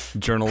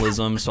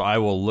journalism, so I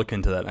will look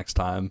into that next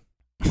time.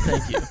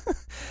 Thank you.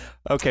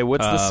 Okay, what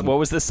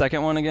was the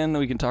second one again?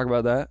 We can talk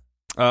about that.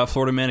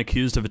 Florida man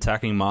accused of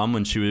attacking mom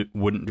when she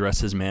wouldn't dress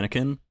his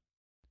mannequin.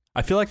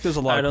 I feel like there's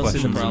a lot of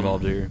questions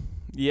involved here.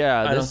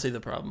 Yeah, I don't see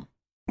the problem.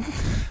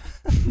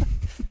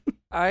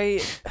 Okay,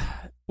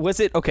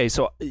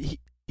 so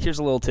here's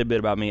a little tidbit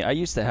about me. I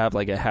used to have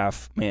like a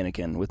half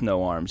mannequin with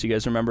no arms. You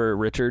guys remember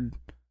Richard?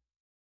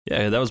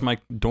 Yeah, that was my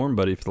dorm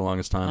buddy for the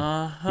longest time.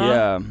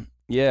 Uh-huh.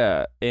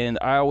 Yeah, and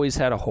I always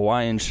had a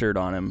Hawaiian shirt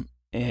on him,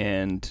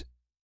 and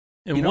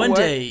one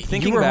day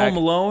you were home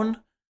alone.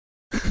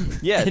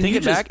 Yeah, and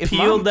you just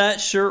peeled that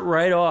shirt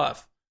right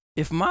off.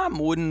 If mom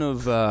wouldn't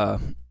have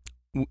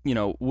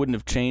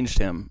changed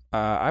him,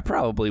 I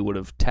probably would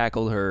have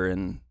tackled her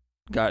and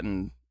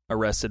gotten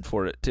arrested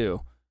for it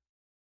too.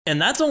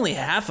 And that's only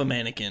half a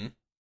mannequin.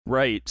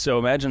 Right. So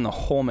imagine the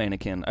whole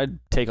mannequin. I'd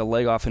take a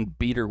leg off and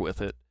beat her with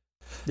it.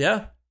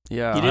 Yeah.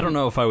 Yeah. I don't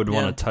know if I would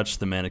want to touch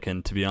the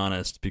mannequin, to be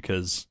honest,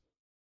 because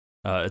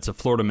it's a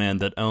Florida man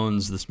that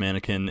owns this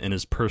mannequin in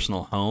his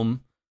personal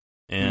home,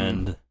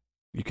 and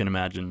you can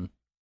imagine.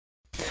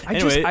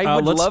 Anyway, I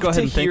would let's love go ahead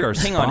to and thank our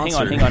sponsor. Hang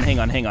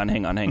on.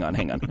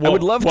 I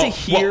would love to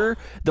hear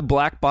the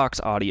black box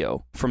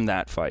audio from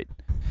that fight.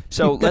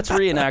 So let's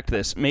reenact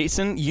this.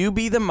 Mason, you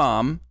be the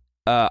mom.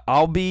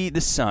 I'll be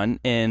the son,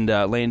 and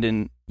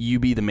Landon, you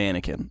be the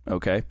mannequin.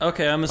 Okay.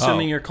 Okay. I'm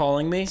assuming you're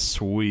calling me.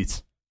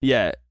 Sweet.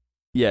 Yeah.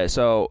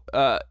 So,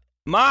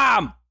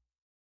 Mom.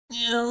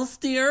 Yes,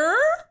 dear.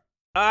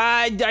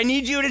 I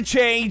need you to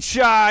change.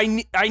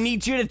 I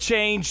need you to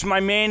change my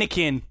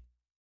mannequin.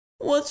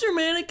 What's your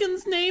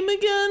mannequin's name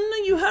again?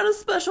 You had a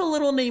special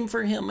little name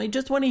for him. I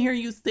just want to hear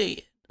you say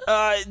it.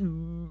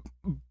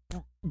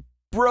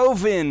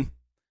 Brovin.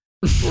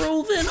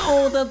 Brovin?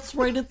 Oh, that's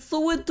right. It's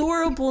so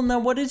adorable. Now,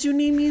 what did you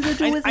need me to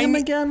do with him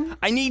again?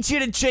 I need you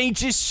to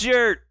change his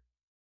shirt.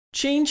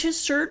 Change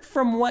his shirt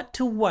from what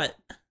to what?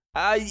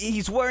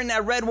 He's wearing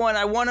that red one.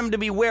 I want him to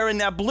be wearing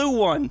that blue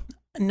one.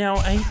 Now,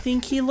 I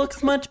think he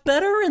looks much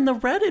better in the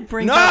red. It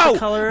brings out the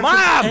color of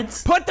Mom!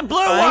 his head. Put the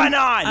blue one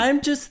on!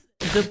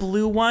 The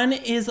blue one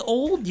is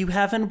old. You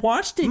haven't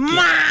watched it yet.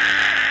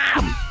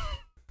 Mom!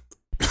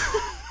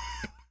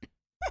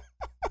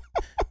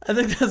 I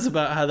think that's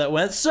about how that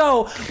went.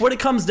 So, what it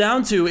comes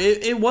down to,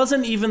 it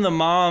wasn't even the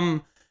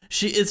mom.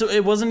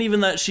 It wasn't even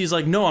that she's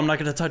like, no, I'm not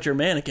going to touch your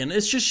mannequin.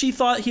 It's just she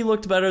thought he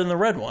looked better than the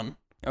red one.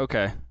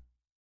 Okay.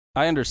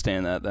 I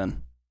understand that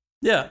then.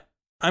 Yeah.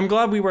 I'm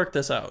glad we worked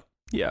this out.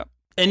 Yeah.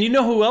 And you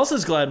know who else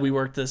is glad we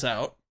worked this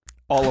out?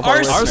 All of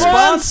our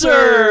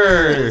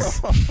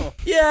sponsors!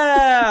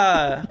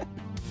 Yeah!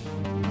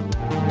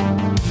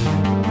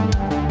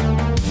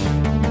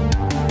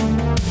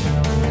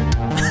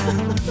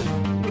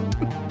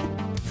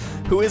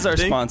 Who is our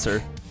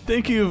sponsor?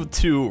 Thank you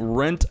to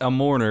Rent a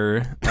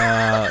Mourner.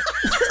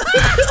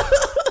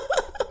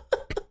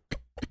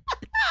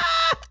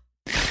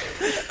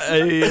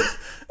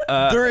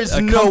 There is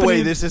a no company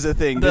way this is a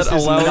thing. that This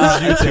is allows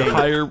not you a to thing.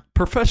 hire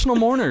professional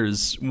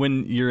mourners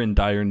when you're in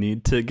dire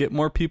need to get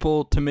more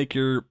people to make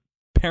your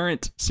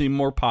parent seem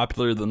more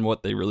popular than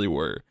what they really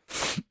were.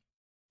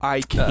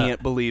 I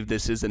can't believe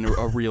this is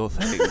a real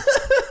thing.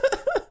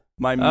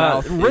 My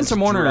mouth is Rent a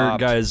Mourner,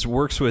 dropped. guys,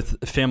 works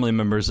with family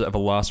members of a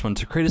lost one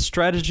to create a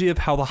strategy of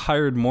how the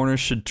hired mourner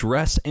should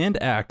dress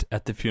and act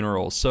at the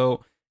funeral.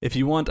 So if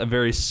you want a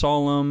very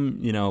solemn,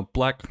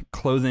 black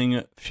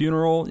clothing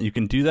funeral, you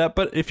can do that.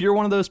 But if you're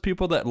one of those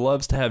people that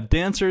loves to have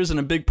dancers and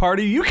a big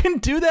party, you can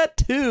do that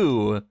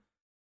too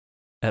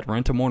at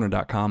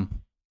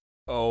rentamourner.com.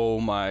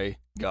 Oh my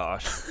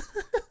gosh.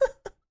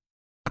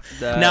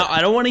 Now,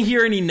 I don't want to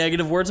hear any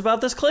negative words about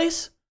this,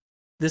 Clace.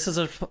 This is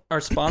our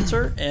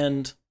sponsor,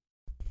 and...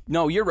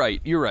 No, you're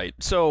right.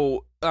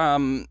 So,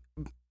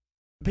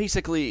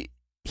 basically,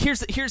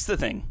 here's the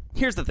thing.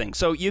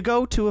 So you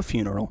go to a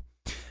funeral,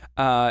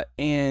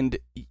 and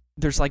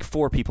there's like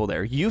 4 people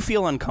there. You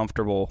feel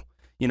uncomfortable.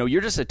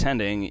 You're just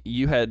attending.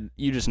 You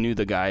just knew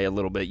the guy a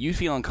little bit. You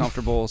feel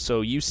uncomfortable,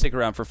 so you stick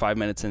around for 5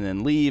 minutes and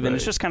then leave, and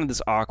it's just kind of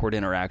this awkward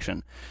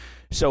interaction.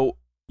 So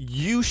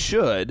you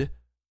should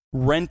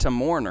rent a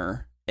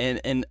mourner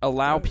and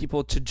allow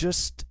people to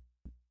just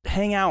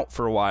hang out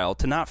for a while,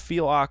 to not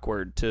feel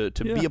awkward, to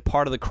be a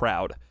part of the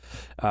crowd.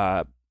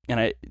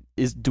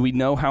 Do we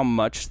know how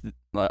much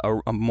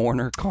a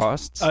mourner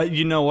costs?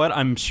 You know what?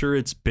 I'm sure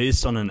it's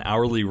based on an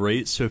hourly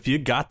rate. So if you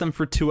got them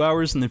for 2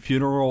 hours and the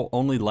funeral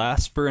only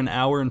lasts for an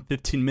hour and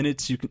 15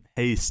 minutes, you can,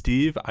 hey,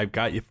 Steve, I've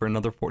got you for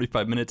another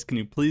 45 minutes. Can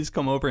you please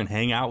come over and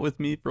hang out with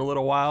me for a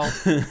little while?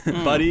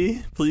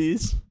 Buddy,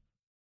 please.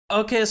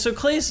 Okay, so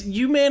Clace,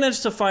 you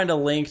managed to find a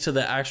link to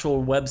the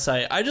actual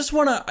website. I just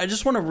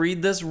wanna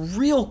read this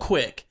real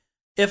quick,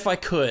 if I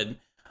could.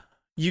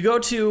 You go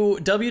to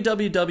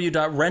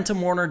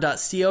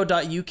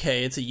www.rentamourner.co.uk.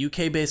 It's a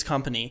UK-based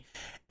company,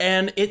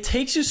 and it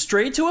takes you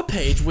straight to a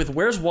page with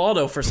Where's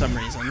Waldo for some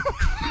reason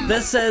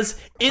that says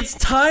it's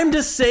time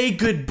to say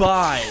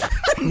goodbye.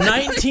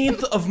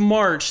 19th of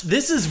March.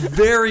 This is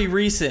very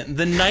recent.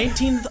 The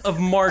 19th of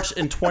March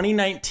in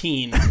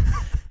 2019.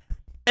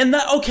 And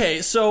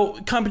so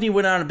company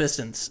went out of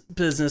business,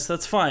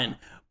 that's fine.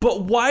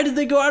 But why did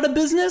they go out of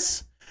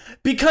business?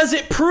 Because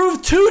it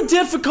proved too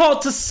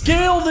difficult to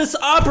scale this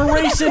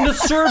operation to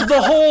serve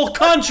the whole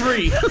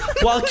country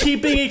while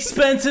keeping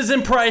expenses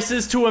and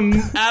prices to an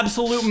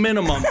absolute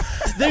minimum.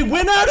 They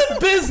went out of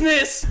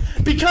business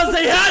because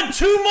they had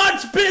too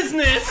much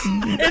business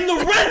in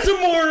the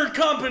Rent-A-Mourner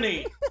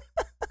company.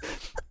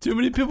 Too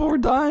many people were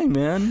dying,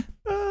 man.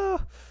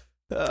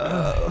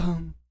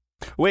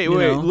 Wait,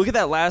 look at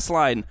that last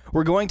line.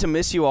 We're going to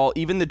miss you all,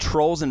 even the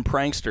trolls and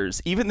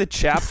pranksters, even the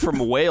chap from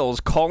Wales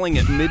calling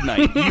at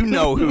midnight. You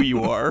know who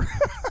you are.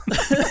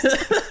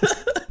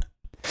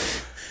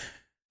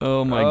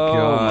 Oh my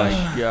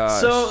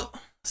gosh. So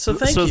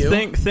thank you.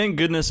 Thank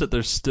goodness that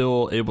they're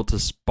still able to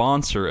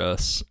sponsor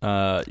us,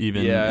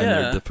 even in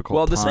their difficult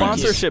Well, the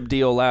times. sponsorship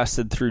deal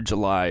lasted through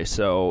July,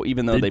 so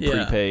even though they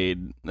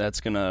prepaid, that's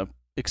going to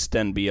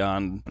extend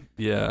beyond,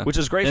 which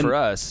is great for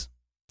us.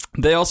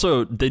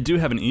 They do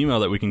have an email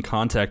that we can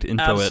contact,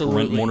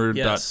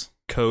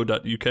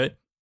 info@rentmourner.co.uk.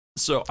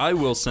 So I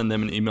will send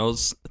them an email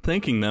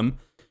thanking them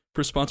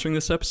for sponsoring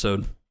this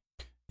episode.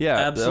 Yeah,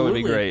 absolutely. That would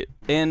be great.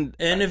 And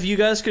if you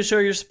guys could show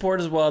your support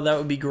as well, that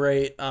would be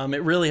great.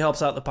 It really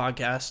helps out the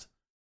podcast.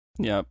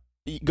 Yeah.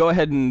 Go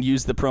ahead and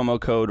use the promo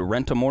code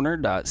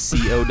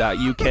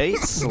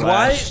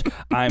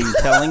rentamourner.co.uk/I'm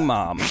telling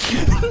mom. That's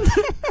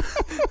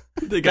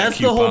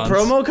the whole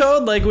promo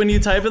code? Like when you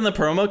type in the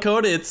promo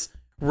code, it's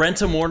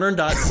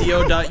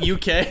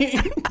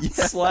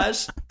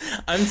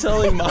rentamourner.co.uk/I'm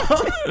telling mom.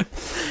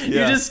 You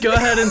just go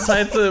ahead and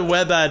type the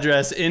web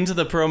address into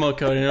the promo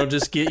code and it'll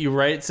just get you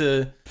right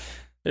to,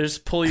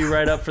 just pull you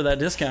right up for that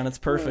discount. It's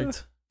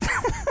perfect.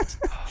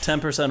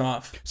 10%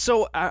 off.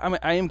 So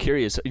I am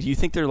curious. Do you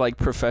think they're like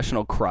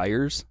professional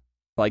criers?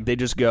 Like they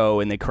just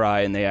go and they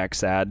cry and they act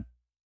sad?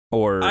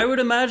 Or I would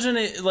imagine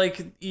it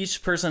like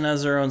each person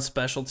has their own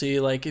specialty.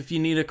 Like if you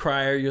need a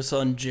crier, you'll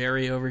send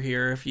Jerry over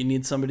here. If you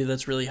need somebody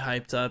that's really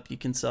hyped up, you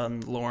can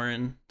send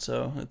Lauren.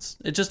 So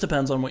it just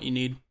depends on what you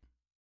need.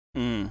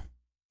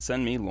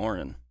 Send me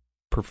Lauren.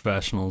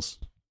 Professionals.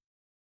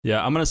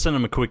 Yeah, I'm gonna send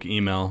them a quick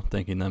email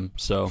thanking them.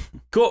 So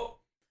cool.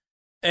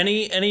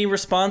 Any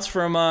response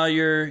from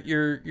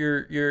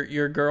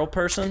your girl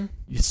person?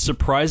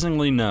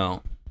 Surprisingly,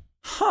 no.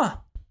 Huh.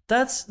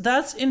 That's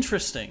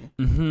interesting.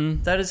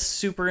 Mm-hmm. That is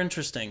super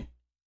interesting.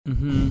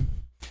 Mm-hmm.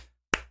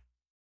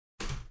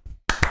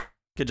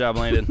 Good job,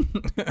 Landon.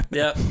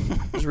 Yep,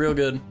 it was real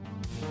good.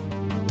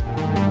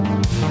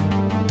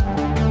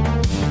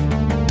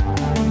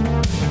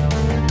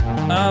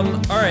 All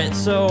right,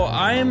 so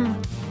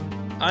I'm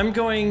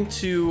going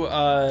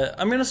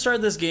to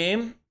start this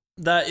game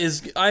that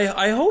is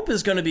I hope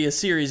is going to be a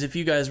series if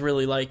you guys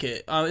really like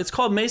it. It's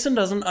called Mason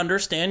Doesn't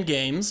Understand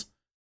Games.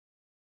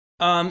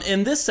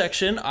 In this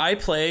section, I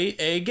play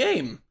a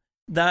game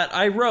that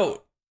I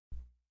wrote.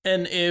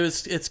 and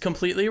it's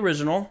completely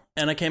original,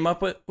 and I came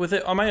up with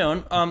it on my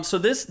own. So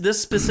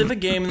this specific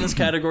game in this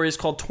category is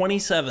called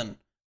 27.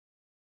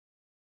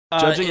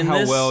 Judging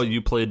how well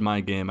you played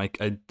my game, I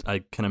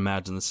can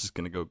imagine this is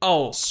going to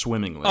go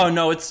swimmingly. Oh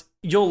no,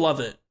 you'll love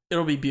it.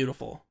 It'll be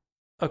beautiful.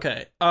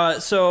 Okay.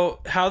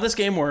 So how this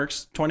game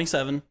works,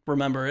 27,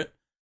 remember it.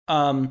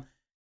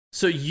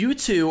 So you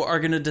two are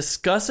going to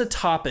discuss a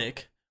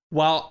topic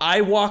while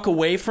I walk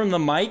away from the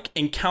mic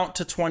and count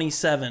to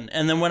 27.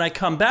 And then when I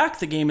come back,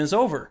 the game is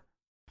over.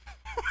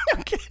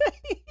 Okay.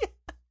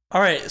 All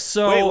right.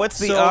 So wait, what's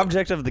the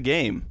object of the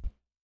game?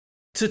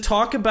 To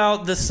talk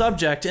about the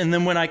subject, and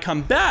then when I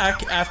come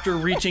back after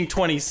reaching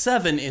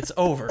 27, it's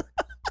over.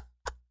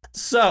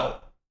 So,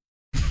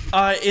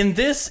 in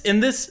this,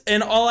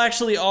 and I'll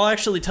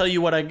actually tell you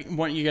what I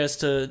want you guys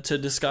to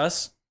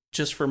discuss,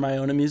 just for my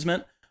own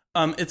amusement.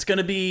 It's going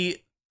to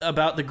be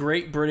about the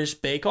Great British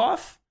Bake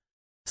Off.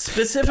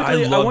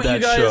 Specifically, I want you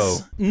guys. Show.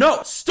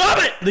 No,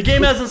 stop it! The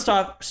game hasn't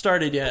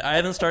started yet. I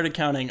haven't started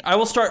counting. I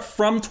will start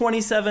from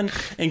 27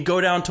 and go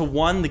down to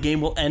 1. The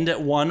game will end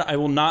at 1. I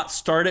will not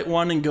start at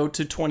 1 and go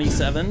to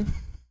 27,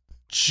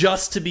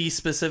 just to be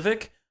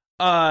specific.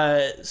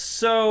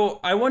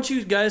 So I want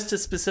you guys to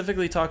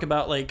specifically talk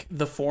about like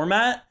the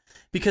format,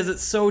 because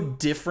it's so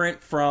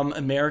different from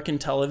American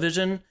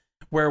television,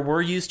 where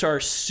we're used to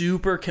our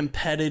super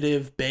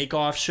competitive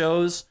bake-off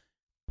shows.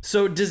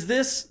 So does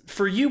this,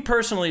 for you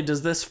personally,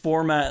 does this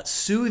format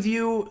soothe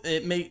you?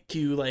 It make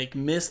you like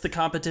miss the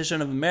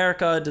competition of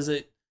America? Does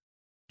it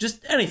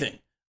just anything?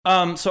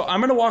 So I'm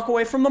gonna walk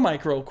away from the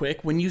mic real quick.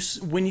 When you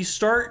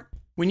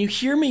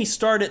hear me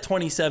start at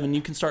 27,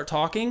 you can start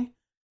talking.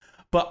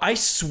 But I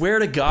swear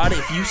to God,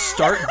 if you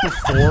start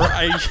before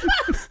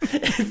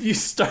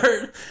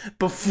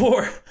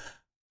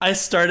I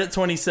start at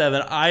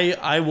 27,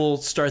 I will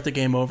start the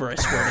game over. I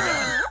swear to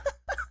God.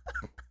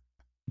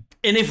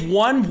 And if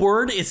one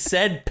word is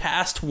said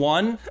past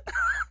 1,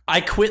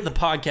 I quit the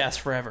podcast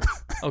forever.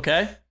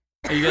 Okay?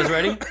 Are you guys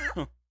ready?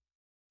 All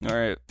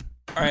right.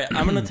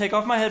 I'm going to take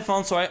off my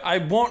headphones, so I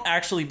won't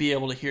actually be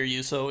able to hear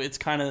you. So it's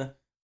kind of,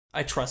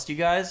 I trust you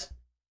guys.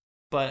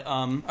 But,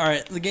 all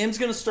right. The game's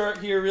going to start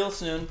here real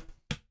soon.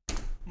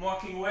 I'm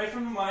walking away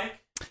from the mic.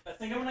 I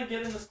think I'm going to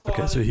get in this closet.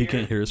 Okay, so he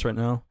can't hear us right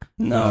now?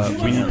 No.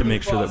 We need to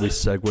make sure that we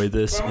segue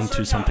this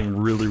into something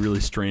really, really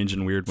strange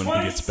and weird when he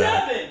gets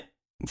back.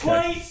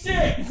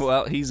 26.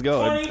 Well, he's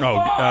going.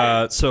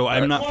 25, so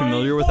I'm not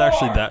familiar with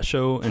actually that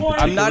show in particular.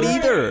 I'm not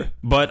either.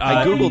 But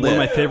I googled one it. of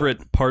my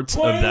favorite parts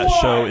of that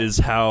show is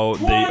how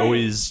they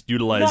always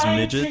utilize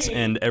midgets,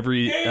 and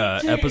every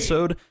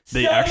episode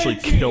they actually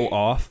kill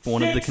off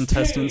one of the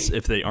contestants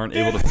if they aren't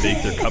able to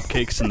bake their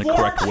cupcakes in the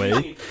correct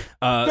way.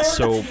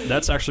 So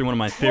that's actually one of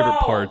my favorite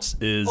parts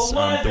is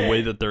the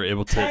way that they're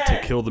able to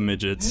kill the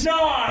midgets. Do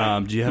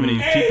you have any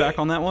feedback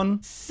on that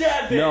one?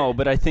 No,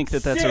 but I think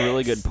that's a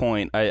really good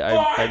point.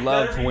 I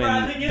love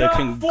when the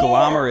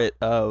conglomerate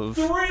of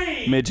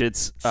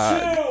midgets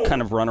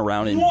kind of run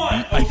around and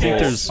beat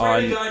people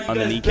on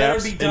the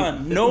kneecaps.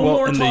 No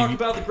more talk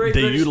about the Great British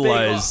Bake Off. They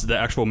utilize the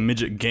actual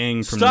midget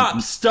gang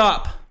from...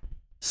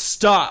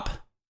 Stop.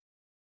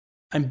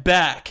 I'm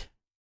back.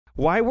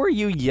 Why were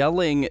you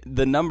yelling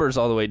the numbers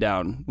all the way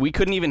down? We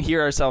couldn't even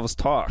hear ourselves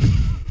talk.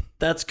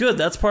 That's good.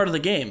 That's part of the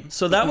game.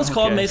 So that was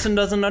called Mason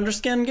Doesn't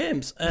Understand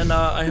Games, and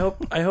I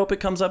hope it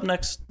comes up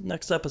next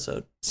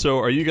episode. So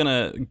are you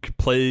gonna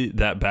play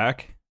that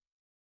back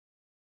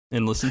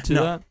and listen to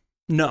that?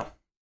 No.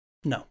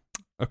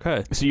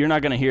 Okay. So you're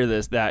not gonna hear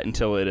that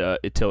until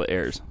it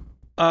airs.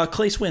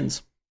 Clace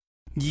wins.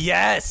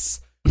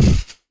 Yes.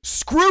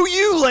 Screw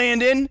you,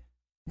 Landon.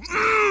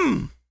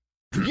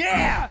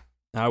 Yeah.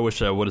 I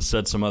wish I would have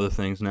said some other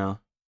things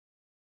now.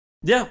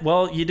 Yeah,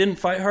 well, you didn't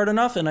fight hard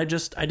enough, and I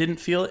didn't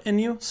feel it in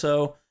you.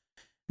 So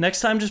next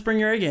time, just bring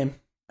your A game.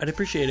 I'd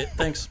appreciate it.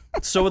 Thanks.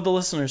 So would the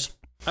listeners.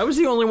 I was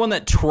the only one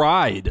that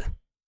tried.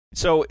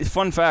 So,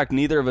 fun fact,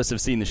 neither of us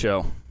have seen the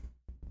show.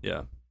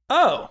 Yeah.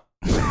 Oh.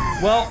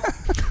 Well,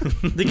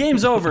 the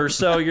game's over,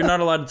 so you're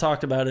not allowed to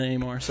talk about it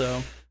anymore.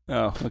 So.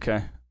 Oh,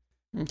 okay.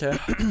 Okay.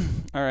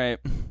 All right.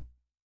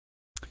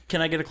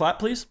 Can I get a clap,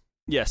 please?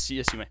 Yes,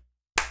 you may.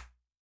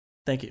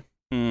 Thank you.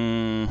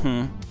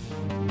 Mm-hmm.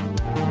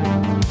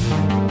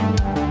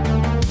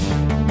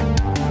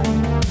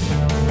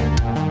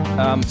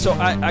 So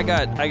I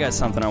got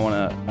something I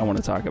want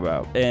to talk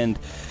about, and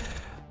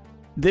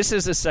this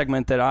is a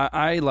segment that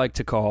I like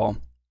to call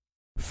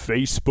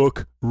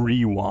Facebook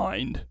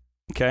Rewind.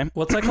 Okay,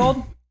 what's that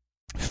called?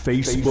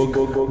 Facebook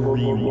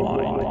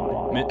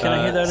Rewind. Can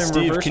I hear that in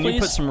Steve, reverse, can please?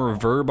 you put some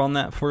reverb on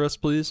that for us,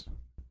 please?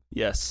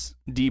 Yes,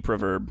 deep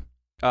reverb.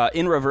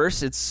 In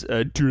reverse, it's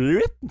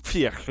okay.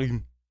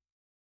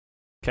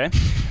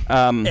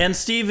 And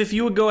Steve, if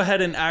you would go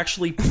ahead and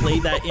actually play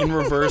that in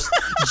reverse,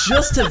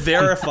 just to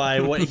verify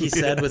what he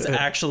said was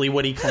actually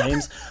what he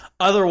claims.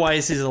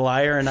 Otherwise, he's a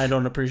liar, and I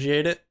don't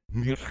appreciate it.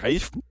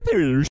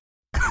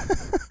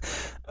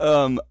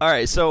 All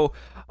right. So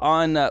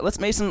on, let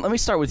me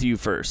start with you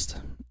first.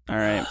 All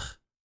right.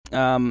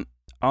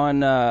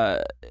 on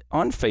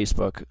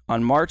Facebook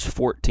on March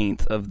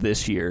 14th of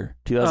this year,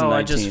 2019. Oh,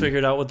 I just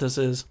figured out what this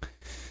is.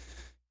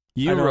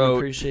 I don't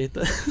appreciate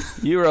that.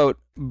 You wrote,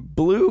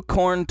 blue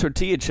corn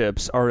tortilla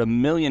chips are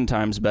 1,000,000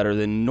 times better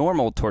than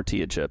normal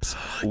tortilla chips.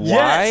 Why?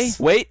 Yes!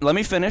 Wait, let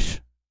me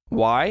finish.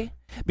 Why?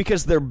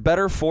 Because they're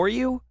better for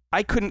you?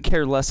 I couldn't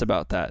care less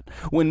about that.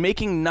 When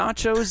making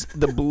nachos,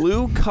 the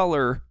blue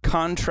color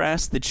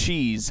contrasts the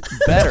cheese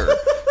better,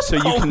 so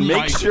you can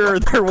make sure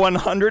they're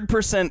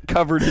 100%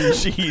 covered in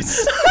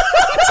cheese.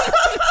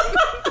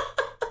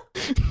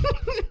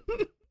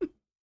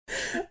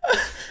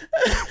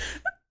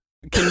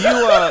 Can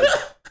you,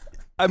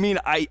 I mean,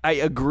 I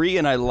agree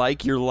and I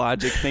like your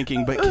logic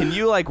thinking, but can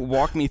you, like,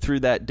 walk me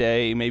through that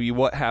day, maybe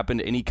what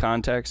happened, any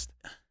context?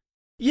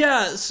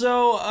 Yeah,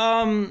 so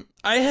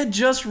I had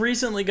just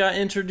recently got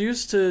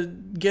introduced to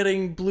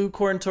getting blue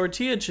corn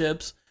tortilla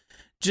chips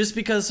just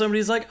because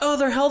somebody's like, oh,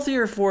 they're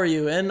healthier for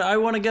you, and I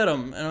want to get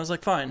them. And I was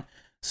like, fine.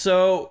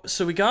 So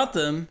we got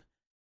them,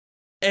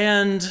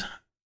 and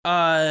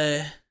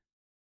I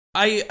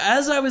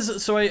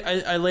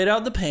laid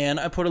out the pan,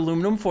 I put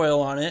aluminum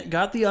foil on it,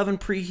 got the oven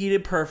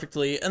preheated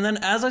perfectly, and then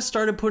as I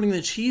started putting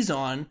the cheese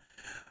on,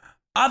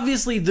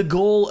 obviously the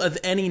goal of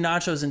any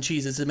nachos and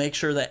cheese is to make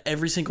sure that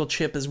every single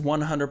chip is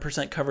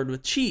 100% covered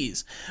with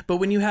cheese. But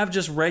when you have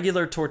just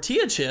regular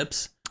tortilla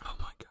chips, oh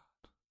my god,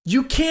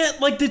 you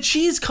can't, like, the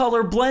cheese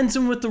color blends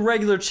in with the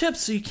regular chips,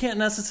 so you can't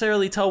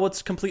necessarily tell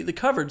what's completely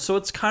covered. So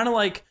it's kind of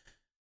like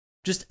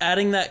just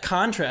adding that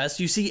contrast.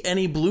 You see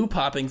any blue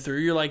popping through,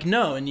 you're like,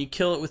 no, and you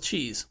kill it with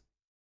cheese.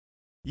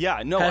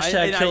 Yeah, no.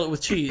 Hashtag kill it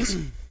with cheese.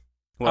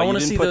 Well, I want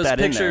to see those that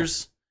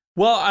pictures.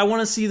 Well, I want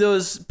to see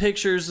those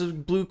pictures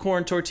of blue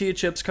corn tortilla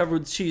chips covered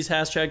with cheese.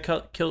 Hashtag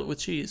kill it with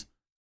cheese.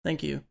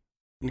 Thank you.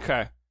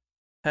 Okay.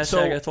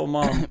 Hashtag I told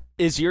mom.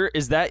 Is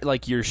that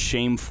like your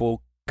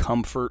shameful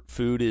comfort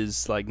food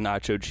is like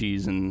nacho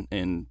cheese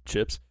and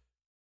chips?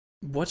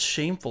 What's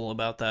shameful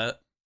about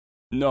that?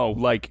 No,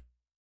 like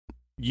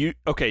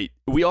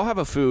we all have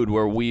a food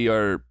where we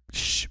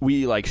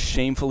like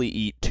shamefully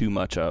eat too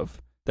much of,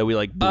 that we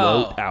like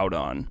bloat out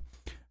on.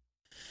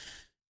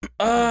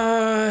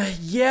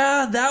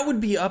 Yeah, that would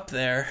be up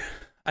there.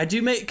 I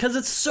do make, because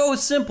it's so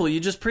simple. You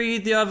just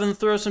preheat the oven,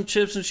 throw some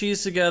chips and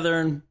cheese together,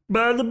 and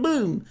bada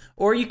boom.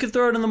 Or you could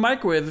throw it in the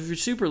microwave if you're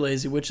super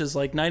lazy, which is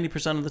like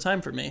 90% of the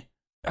time for me.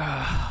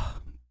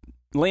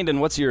 Landon,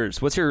 what's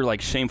yours? What's your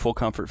like shameful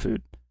comfort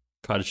food?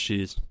 cottage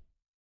cheese,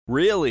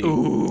 Really?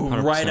 Ooh,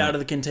 100%. right out of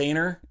the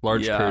container?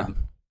 large Yeah. curd.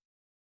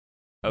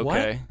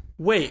 Okay.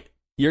 Wait,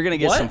 You're gonna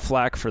get What? some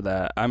flack for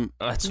that.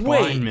 That's Wait.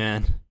 fine,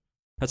 man.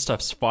 That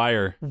stuff's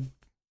fire.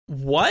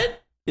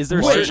 what? Is there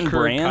a Large certain curd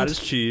brand? cottage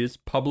cheese,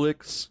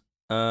 Publix,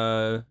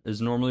 is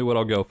normally what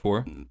I'll go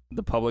for.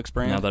 The Publix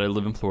brand? Now that I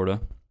live in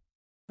Florida,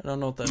 I don't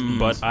know what that means.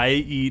 but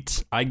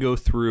I go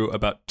through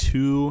about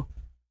 2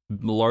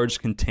 large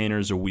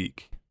containers a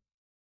week.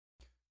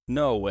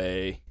 No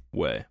way.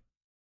 Way.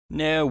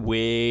 No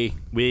way.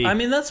 I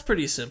mean, that's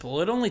pretty simple.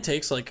 It only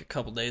takes like a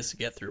couple days to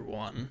get through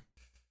one.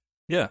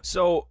 Yeah.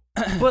 So,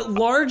 But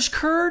large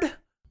curd?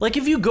 Like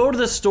if you go to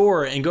the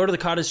store and go to the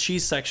cottage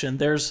cheese section,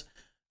 there's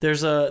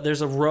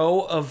a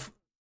row of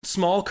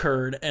small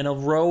curd and a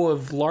row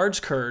of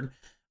large curd.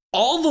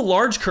 All the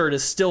large curd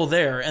is still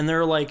there, and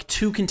there are like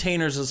 2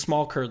 containers of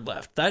small curd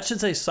left. That should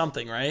say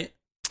something, right?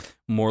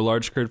 More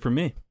large curd for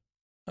me.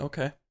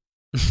 Okay.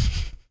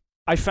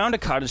 I found a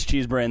cottage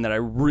cheese brand that I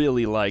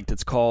really liked.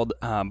 It's called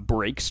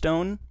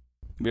Breakstone.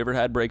 Have you ever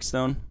had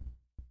Breakstone?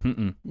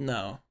 Mm-mm.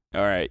 No.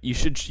 All right, you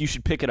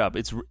should pick it up.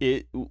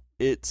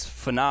 It's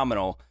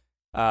phenomenal.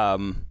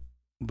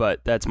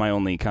 But that's my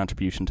only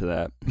contribution to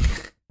that.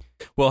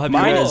 Well, have you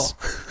Mine guys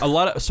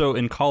so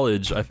in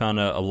college I found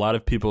out a lot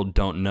of people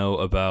don't know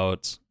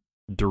about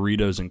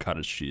Doritos and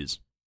cottage cheese.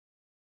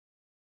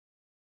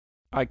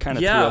 I kind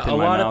of Yeah, threw up in a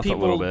my lot of mouth a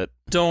people little bit.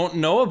 don't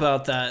know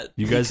about that.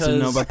 You guys didn't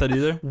know about that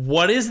either?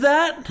 What is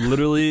that?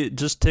 Literally,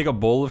 just take a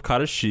bowl of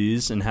cottage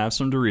cheese and have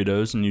some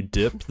Doritos, and you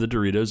dip the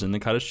Doritos in the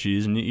cottage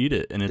cheese and you eat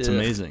it, and it's Ugh,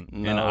 amazing.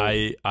 no.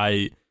 And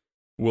I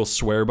will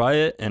swear by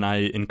it, and I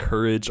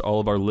encourage all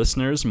of our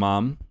listeners,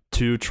 Mom,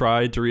 to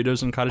try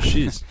Doritos and cottage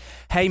cheese.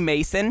 Hey,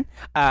 Mason,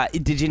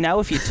 did you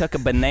know if you took a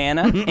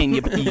banana and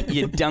you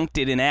dunked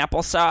it in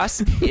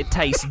applesauce, it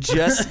tastes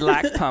just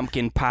like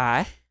pumpkin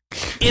pie?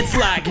 It's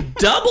like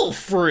double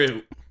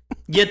fruit.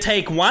 You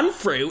take one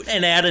fruit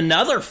and add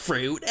another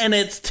fruit, and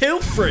it's 2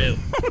 fruit.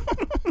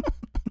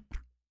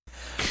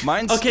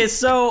 Mine's Okay,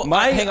 so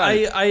hang on.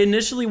 I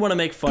initially want to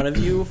make fun of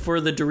you for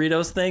the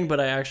Doritos thing, but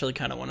I actually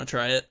kind of want to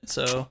try it.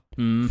 So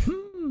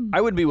I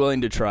would be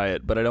willing to try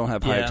it, but I don't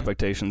have high Yeah.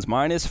 expectations.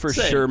 Mine is for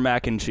Same. sure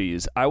mac and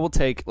cheese. I will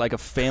take like a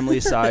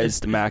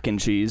family-sized mac and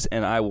cheese,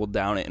 and I will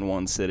down it in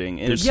one sitting.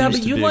 And There's- yeah, seems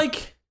but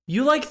to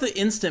you like the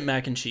instant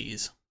mac and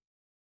cheese.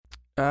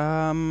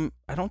 I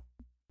don't.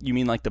 You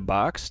mean like the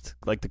boxed,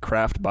 like the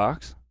Kraft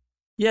box?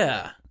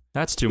 Yeah,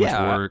 That's too much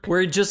Yeah. work.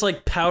 where just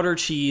like powder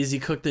cheese, you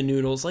cook the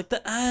noodles like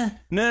the.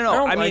 No. I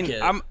don't I like mean,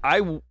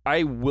 it.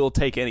 I will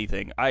take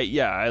anything.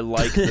 I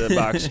like the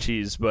boxed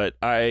cheese, but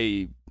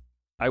I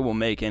will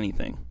make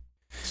anything.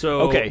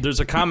 So Okay. there's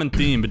a common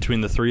theme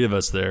between the three of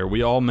us there.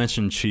 We all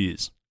mentioned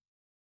cheese.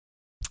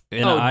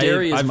 And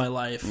dairy is I've, my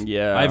life.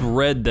 Yeah. I've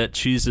read that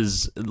cheese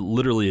is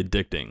literally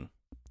addicting.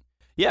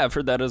 Yeah, I've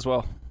heard that as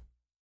well.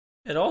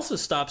 It also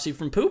stops you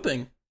from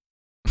pooping.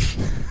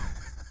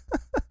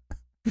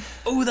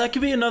 Oh, that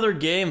could be another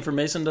game for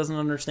Mason doesn't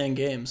understand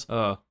games.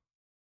 I'm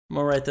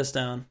gonna write this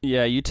down.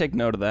 Yeah, you take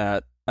note of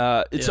that.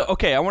 So Yeah.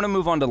 okay, I want to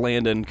move on to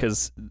Landon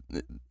because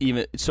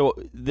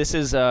this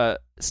is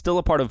still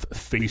a part of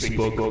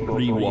Facebook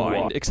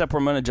Rewind, except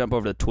I'm going to jump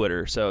over to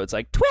Twitter. So it's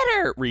like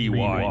Twitter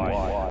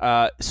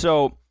Rewind.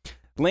 So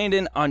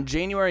Landon, on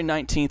January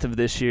 19th of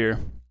this year,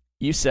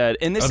 you said,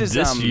 and this is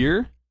this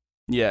year.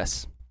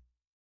 Yes,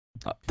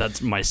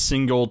 That's my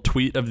single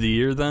tweet of the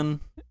year. Then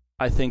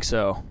I think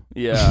so.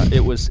 Yeah,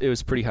 it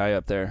was pretty high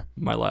up there.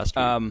 my last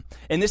tweet.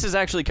 And this is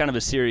actually kind of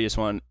a serious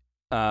one.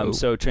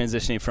 So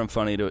transitioning from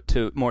funny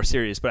to more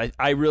serious, but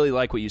I really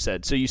like what you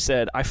said. So you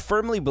said, I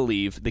firmly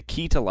believe the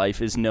key to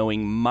life is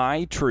knowing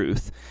my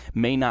truth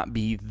may not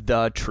be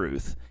the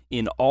truth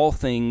in all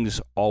things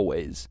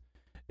always.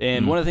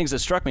 And one of the things that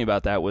struck me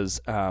about that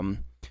was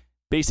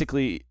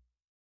basically,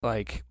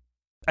 like,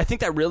 I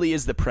think that really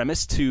is the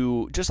premise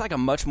to just like a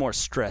much more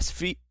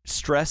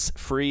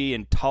stress-free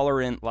and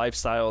tolerant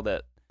lifestyle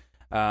that,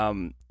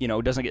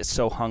 doesn't get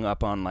so hung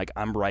up on like,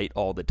 I'm right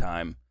all the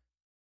time.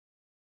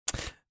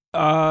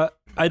 I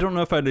don't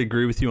know if I'd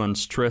agree with you on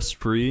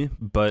stress-free,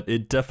 but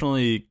it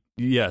definitely,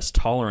 yes,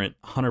 tolerant,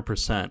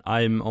 100%.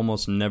 I'm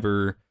almost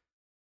never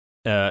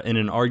in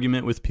an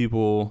argument with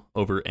people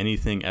over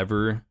anything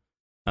ever.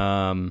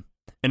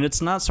 And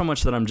it's not so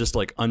much that I'm just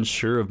like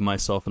unsure of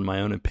myself and my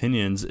own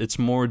opinions. It's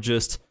more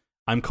just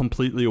I'm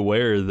completely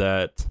aware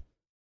that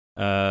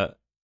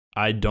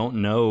I don't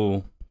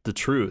know the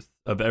truth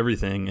of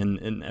everything,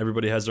 and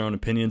everybody has their own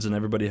opinions and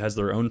everybody has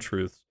their own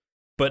truths.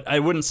 But I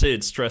wouldn't say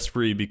it's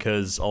stress-free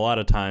because a lot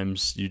of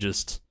times you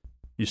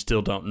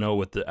still don't know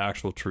what the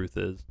actual truth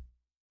is.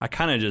 I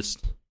kind of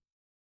just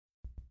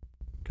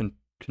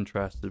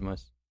contrasted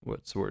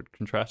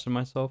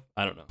myself?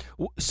 I don't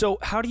know. So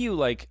how do you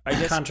like, I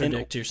guess,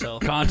 Contradict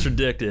yourself.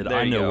 Contradicted. There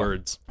I you know go.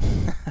 words.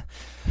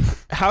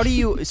 How do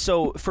you,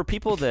 so for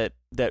people that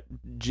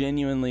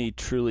genuinely,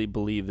 truly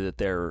believe that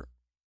they're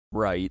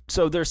right,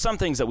 so there's some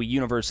things that we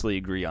universally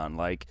agree on,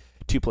 like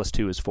 2 +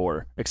 2 is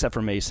 4, except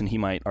for Mason. He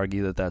might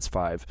argue that that's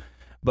 5.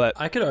 But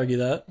I could argue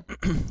that.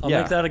 I'll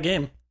Yeah. make that a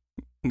game.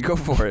 go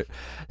for it.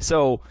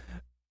 So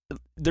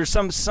there's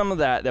some of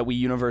that we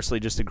universally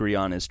just agree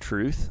on is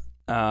truth.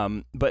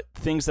 But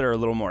things that are a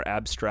little more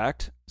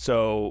abstract,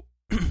 so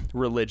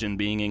religion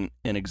being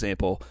an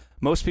example,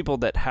 most people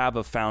that have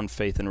a found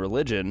faith in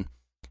religion,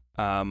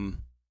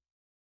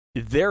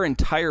 their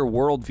entire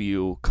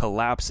worldview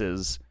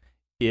collapses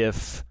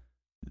if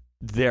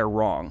they're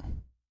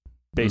wrong,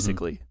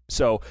 basically.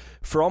 So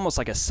for almost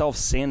like a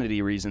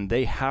self-sanity reason,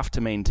 they have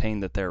to maintain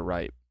that they're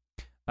right.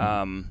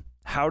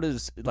 How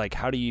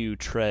do you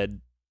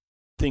tread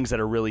things that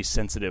are really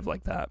sensitive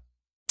like that?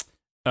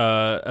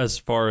 As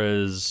far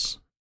as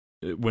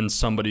when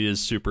somebody is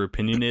super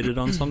opinionated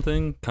on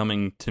something,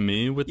 coming to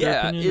me with their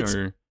opinion,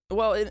 or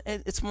well,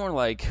 it's more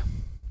like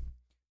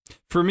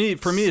for me,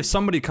 if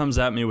somebody comes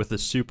at me with a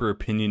super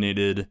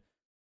opinionated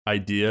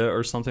idea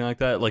or something like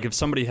that, like if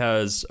somebody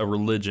has a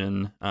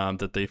religion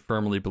that they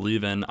firmly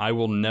believe in, I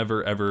will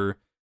never ever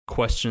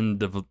question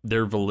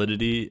their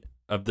validity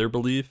of their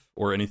belief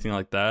or anything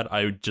like that.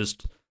 I would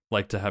just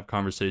like to have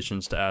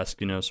conversations to ask,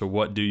 so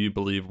what do you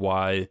believe?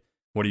 Why?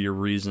 What are your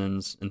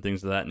reasons and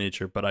things of that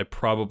nature? But I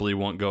probably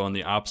won't go on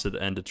the opposite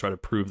end to try to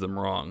prove them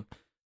wrong,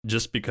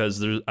 just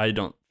because I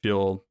don't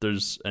feel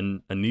there's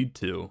a need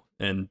to,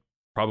 and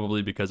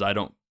probably because I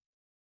don't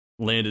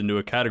land into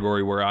a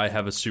category where I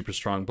have a super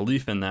strong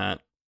belief in that,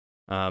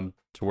 to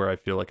where I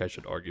feel like I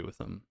should argue with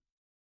them.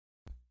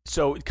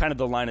 So kind of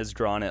the line is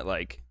drawn at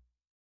like,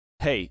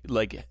 hey,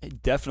 like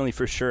definitely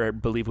for sure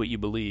believe what you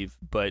believe,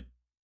 but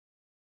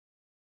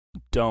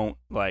don't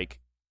like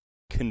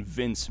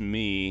convince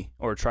me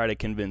or try to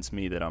convince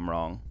me that I'm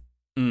wrong.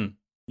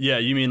 Yeah,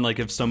 you mean like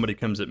if somebody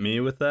comes at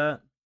me with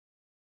that?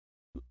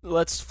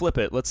 Let's flip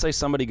it. Let's say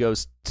somebody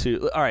goes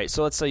to, all right,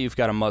 so let's say you've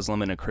got a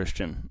Muslim and a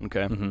Christian,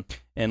 okay? Mm-hmm.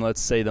 And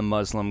let's say the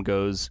Muslim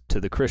goes to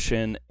the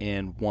Christian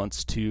and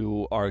wants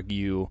to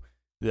argue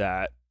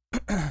that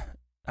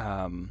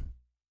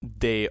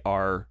they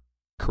are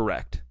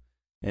correct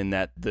and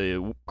that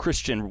the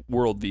Christian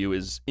worldview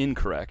is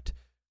incorrect.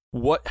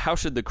 How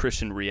should the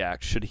Christian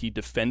react? Should he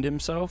defend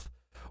himself?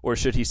 Or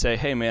should he say,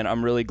 hey, man,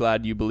 I'm really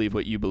glad you believe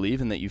what you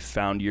believe and that you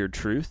found your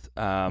truth.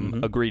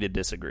 Agree to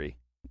disagree.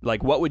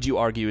 Like, what would you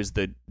argue is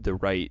the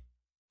right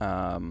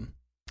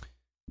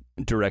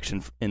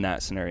direction in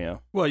that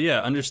scenario? Well, yeah,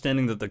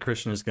 understanding that the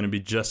Christian is going to be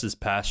just as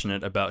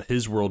passionate about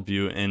his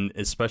worldview, and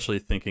especially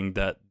thinking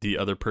that the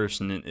other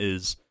person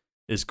is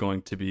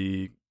going to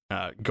be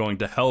going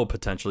to hell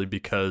potentially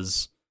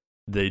because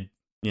they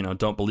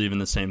don't believe in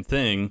the same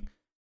thing.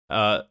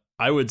 I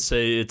would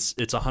say it's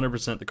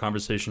 100% the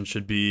conversation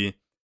should be,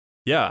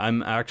 yeah,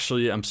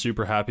 I'm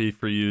super happy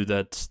for you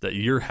that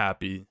you're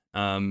happy,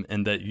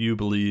 and that you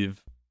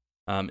believe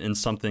in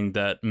something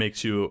that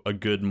makes you a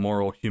good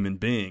moral human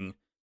being.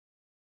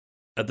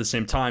 At the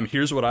same time,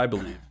 here's what I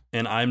believe,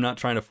 and I'm not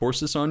trying to force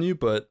this on you,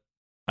 but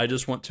I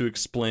just want to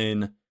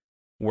explain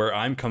where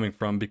I'm coming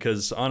from,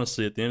 because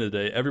honestly, at the end of the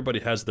day, everybody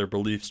has their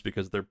beliefs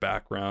because of their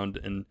background,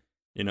 and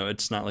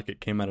it's not like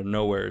it came out of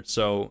nowhere.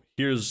 So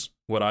here's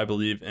what I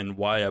believe and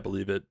why I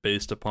believe it,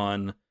 based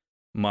upon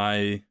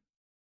my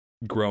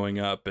growing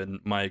up and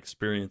my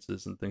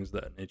experiences and things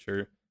of that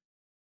nature.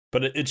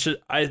 But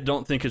I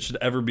don't think it should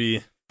ever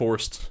be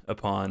forced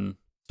upon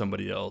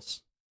somebody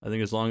else. I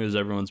think as long as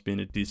everyone's being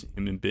a decent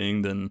human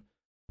being, then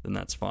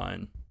that's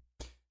fine.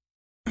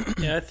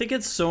 Yeah, I think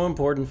it's so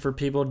important for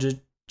people to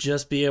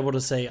just be able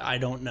to say, I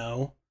don't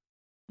know.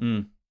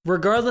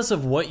 Regardless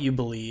of what you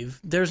believe,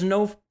 there's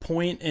no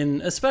point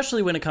in,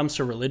 especially when it comes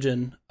to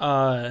religion,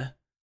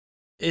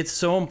 it's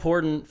so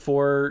important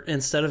for,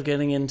 instead of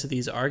getting into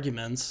these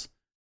arguments,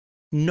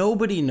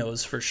 nobody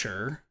knows for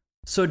sure.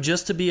 So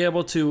just to be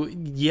able to,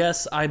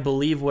 yes, I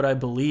believe what I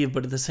believe,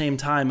 but at the same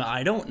time,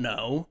 I don't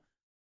know.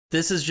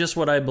 This is just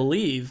what I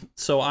believe,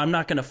 so I'm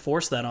not going to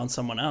force that on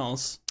someone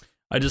else.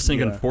 I just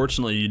think,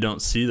 unfortunately, you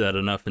don't see that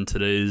enough in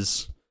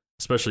today's,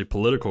 especially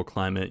political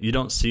climate. You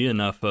don't see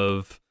enough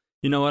of,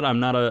 you know what, I'm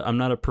not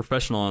a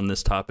professional on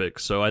this topic,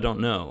 so I don't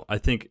know. I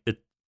think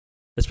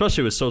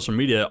especially with social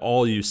media,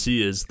 all you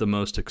see is the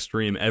most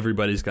extreme.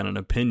 Everybody's got an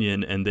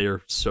opinion, and they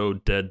are so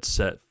dead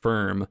set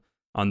firm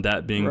on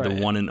that being the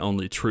one and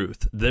only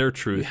truth. Their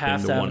truth you have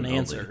being to the have one an and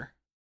answer. only.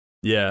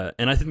 Yeah,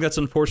 and I think that's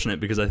unfortunate,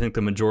 because I think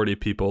the majority of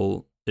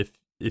people,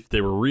 if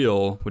they were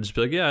real, would just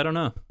be like, yeah, I don't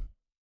know.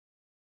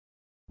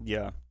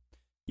 Yeah.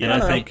 And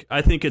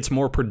I think it's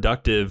more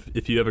productive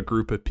if you have a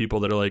group of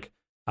people that are like,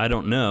 I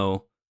don't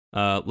know,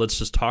 let's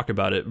just talk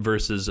about it,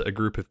 versus a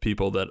group of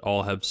people that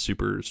all have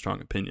super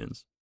strong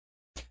opinions.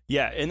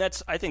 Yeah, and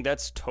I think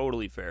that's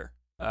totally fair.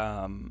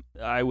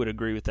 I would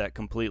agree with that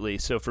completely.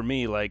 So for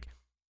me, like,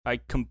 I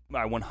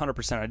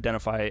 100%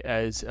 identify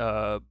as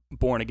a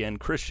born-again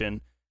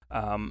Christian,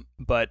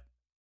 but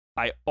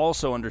I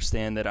also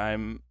understand that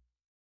I'm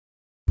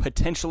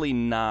potentially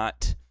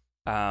not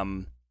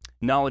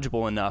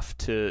knowledgeable enough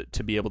to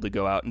be able to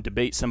go out and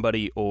debate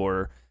somebody,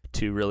 or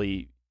to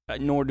really,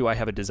 nor do I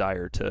have a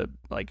desire to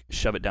like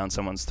shove it down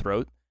someone's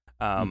throat.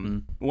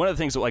 One of the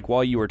things that, like,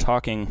 while you were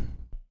talking,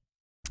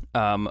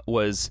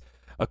 was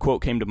a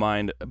quote came to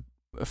mind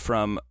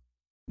from,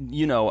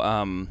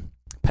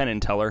 Penn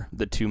and Teller,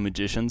 the two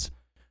magicians.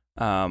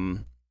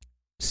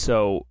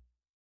 So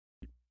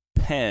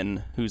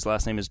Penn, whose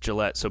last name is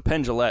Gillette. So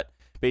Penn Jillette,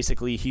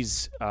 basically,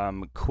 he's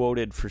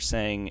quoted for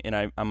saying, and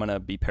I'm going to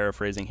be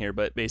paraphrasing here,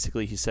 but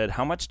basically he said,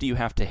 "How much do you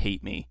have to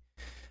hate me?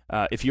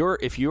 If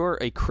you're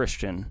a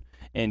Christian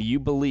and you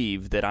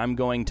believe that I'm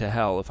going to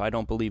hell if I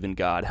don't believe in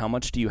God, how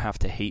much do you have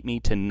to hate me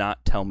to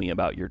not tell me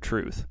about your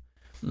truth?"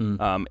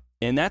 And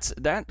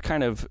that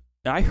kind of,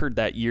 I heard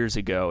that years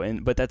ago,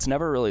 but that's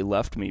never really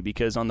left me,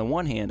 because on the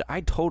one hand,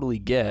 I totally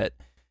get,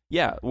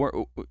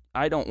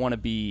 I don't want to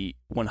be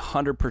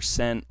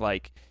 100%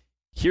 like,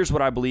 here's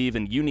what I believe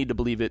and you need to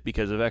believe it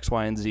because of X,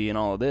 Y, and Z and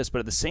all of this. But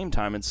at the same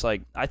time, it's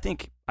like, I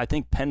think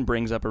Penn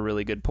brings up a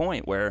really good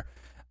point where,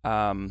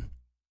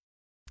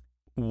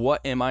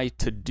 what am I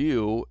to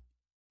do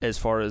as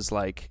far as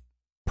like,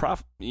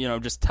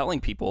 just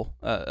telling people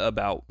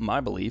about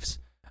my beliefs,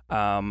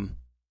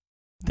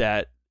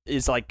 that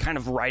is like kind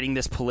of writing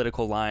this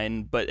political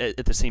line, but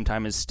at the same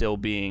time is still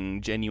being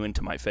genuine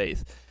to my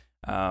faith.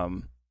 I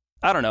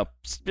don't know,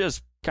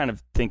 just kind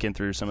of thinking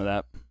through some of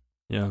that.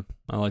 Yeah,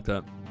 I like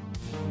that.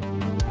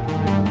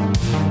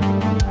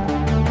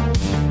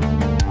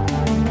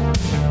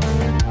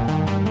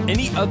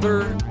 Any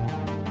other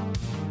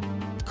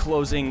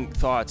closing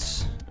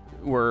thoughts?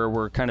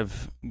 We're kind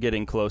of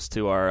getting close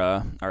to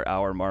our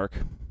hour mark.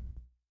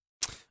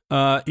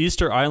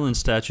 Easter Island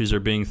statues are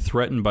being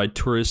threatened by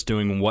tourists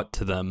doing what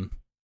to them?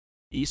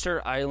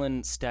 Easter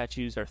Island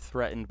statues are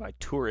threatened by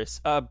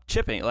tourists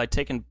chipping, like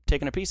taking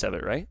a piece of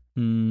it, right?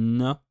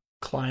 No.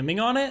 Climbing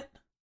on it?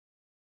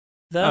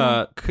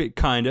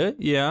 Kinda,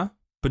 yeah.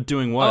 But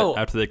doing what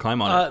after they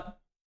climb on it?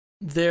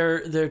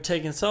 They're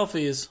taking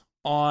selfies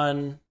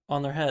on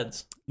their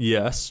heads.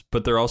 Yes,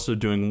 but they're also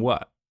doing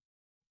what?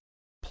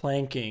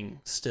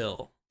 Planking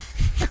still.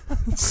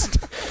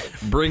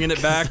 Bringing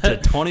it back to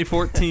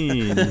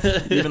 2014,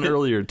 even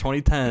earlier,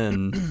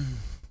 2010.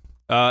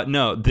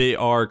 No, they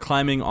are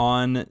climbing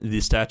on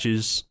the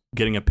statues,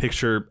 getting a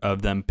picture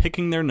of them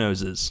picking their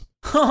noses.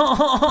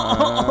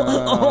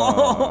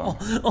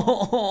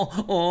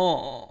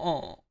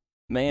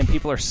 Man,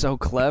 people are so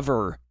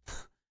clever.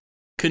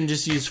 Couldn't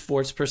just use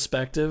forced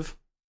perspective?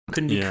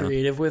 Couldn't be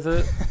creative with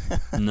it?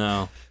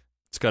 No.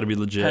 It's got to be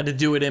legit. Had to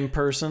do it in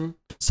person?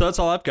 So that's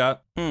all I've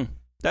got.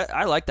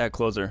 I like that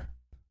closer.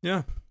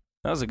 Yeah.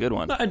 That was a good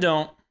one. I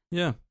don't.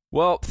 Yeah.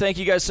 Well, thank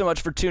you guys so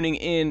much for tuning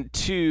in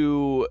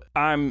to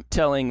I'm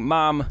Telling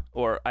Mom,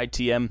 or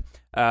ITM.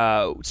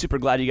 Super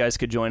glad you guys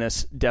could join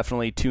us.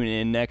 Definitely tune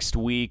in next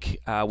week.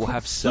 We'll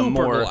have some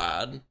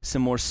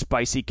more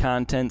spicy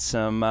content,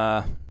 some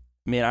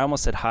Man, I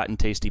almost said hot and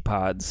tasty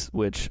pods,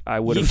 which I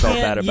would have felt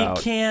bad about.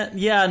 You can't.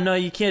 Yeah, no,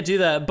 you can't do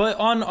that. But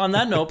on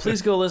that note,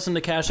 please go listen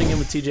to Cashing In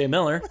with TJ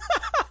Miller.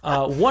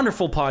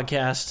 Wonderful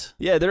podcast.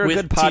 Yeah, they're a with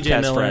good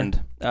podcast TJ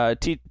friend.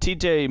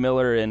 TJ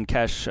Miller and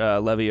Cash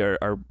Levy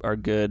are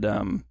good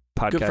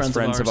podcast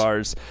friends of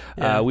ours.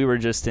 Yeah. We were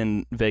just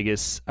in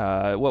Vegas.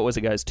 What was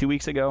it, guys? 2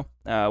 weeks ago.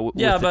 With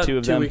about the two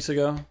of them. 2 weeks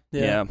ago.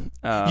 Yeah.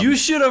 You you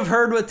should have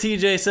heard what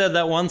TJ said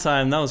that one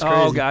time. That was crazy.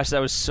 Oh gosh, that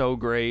was so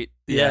great.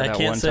 Yeah, I that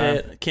can't one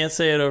say time. it. Can't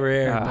say it over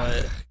here.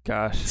 But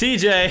Gosh,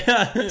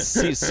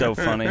 TJ, he's so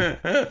funny.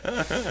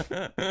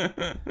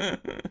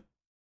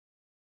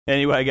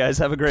 Anyway, guys,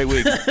 have a great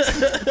week.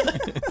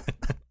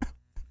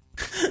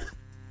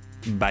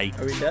 Bye.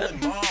 Are we dead?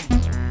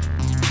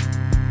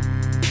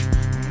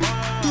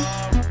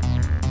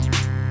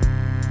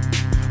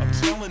 I'm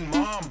telling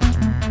Mom.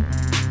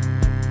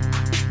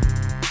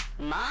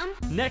 Mom?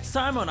 Next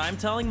time on I'm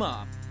Telling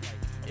Mom.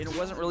 It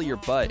wasn't really your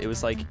butt; it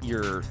was like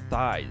your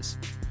thighs,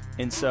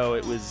 and so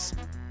it was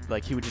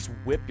like he would just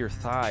whip your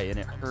thigh, and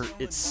it hurt.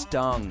 It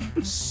stung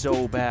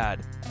so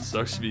bad.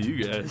 Sucks to be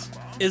you guys.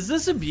 Is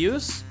this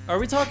abuse? Are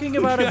we talking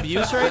about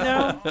abuse right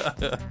now?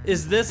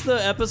 Is this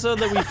the episode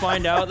that we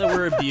find out that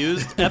we're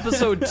abused?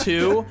 Episode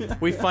 2,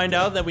 we find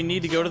out that we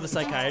need to go to the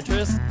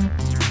psychiatrist?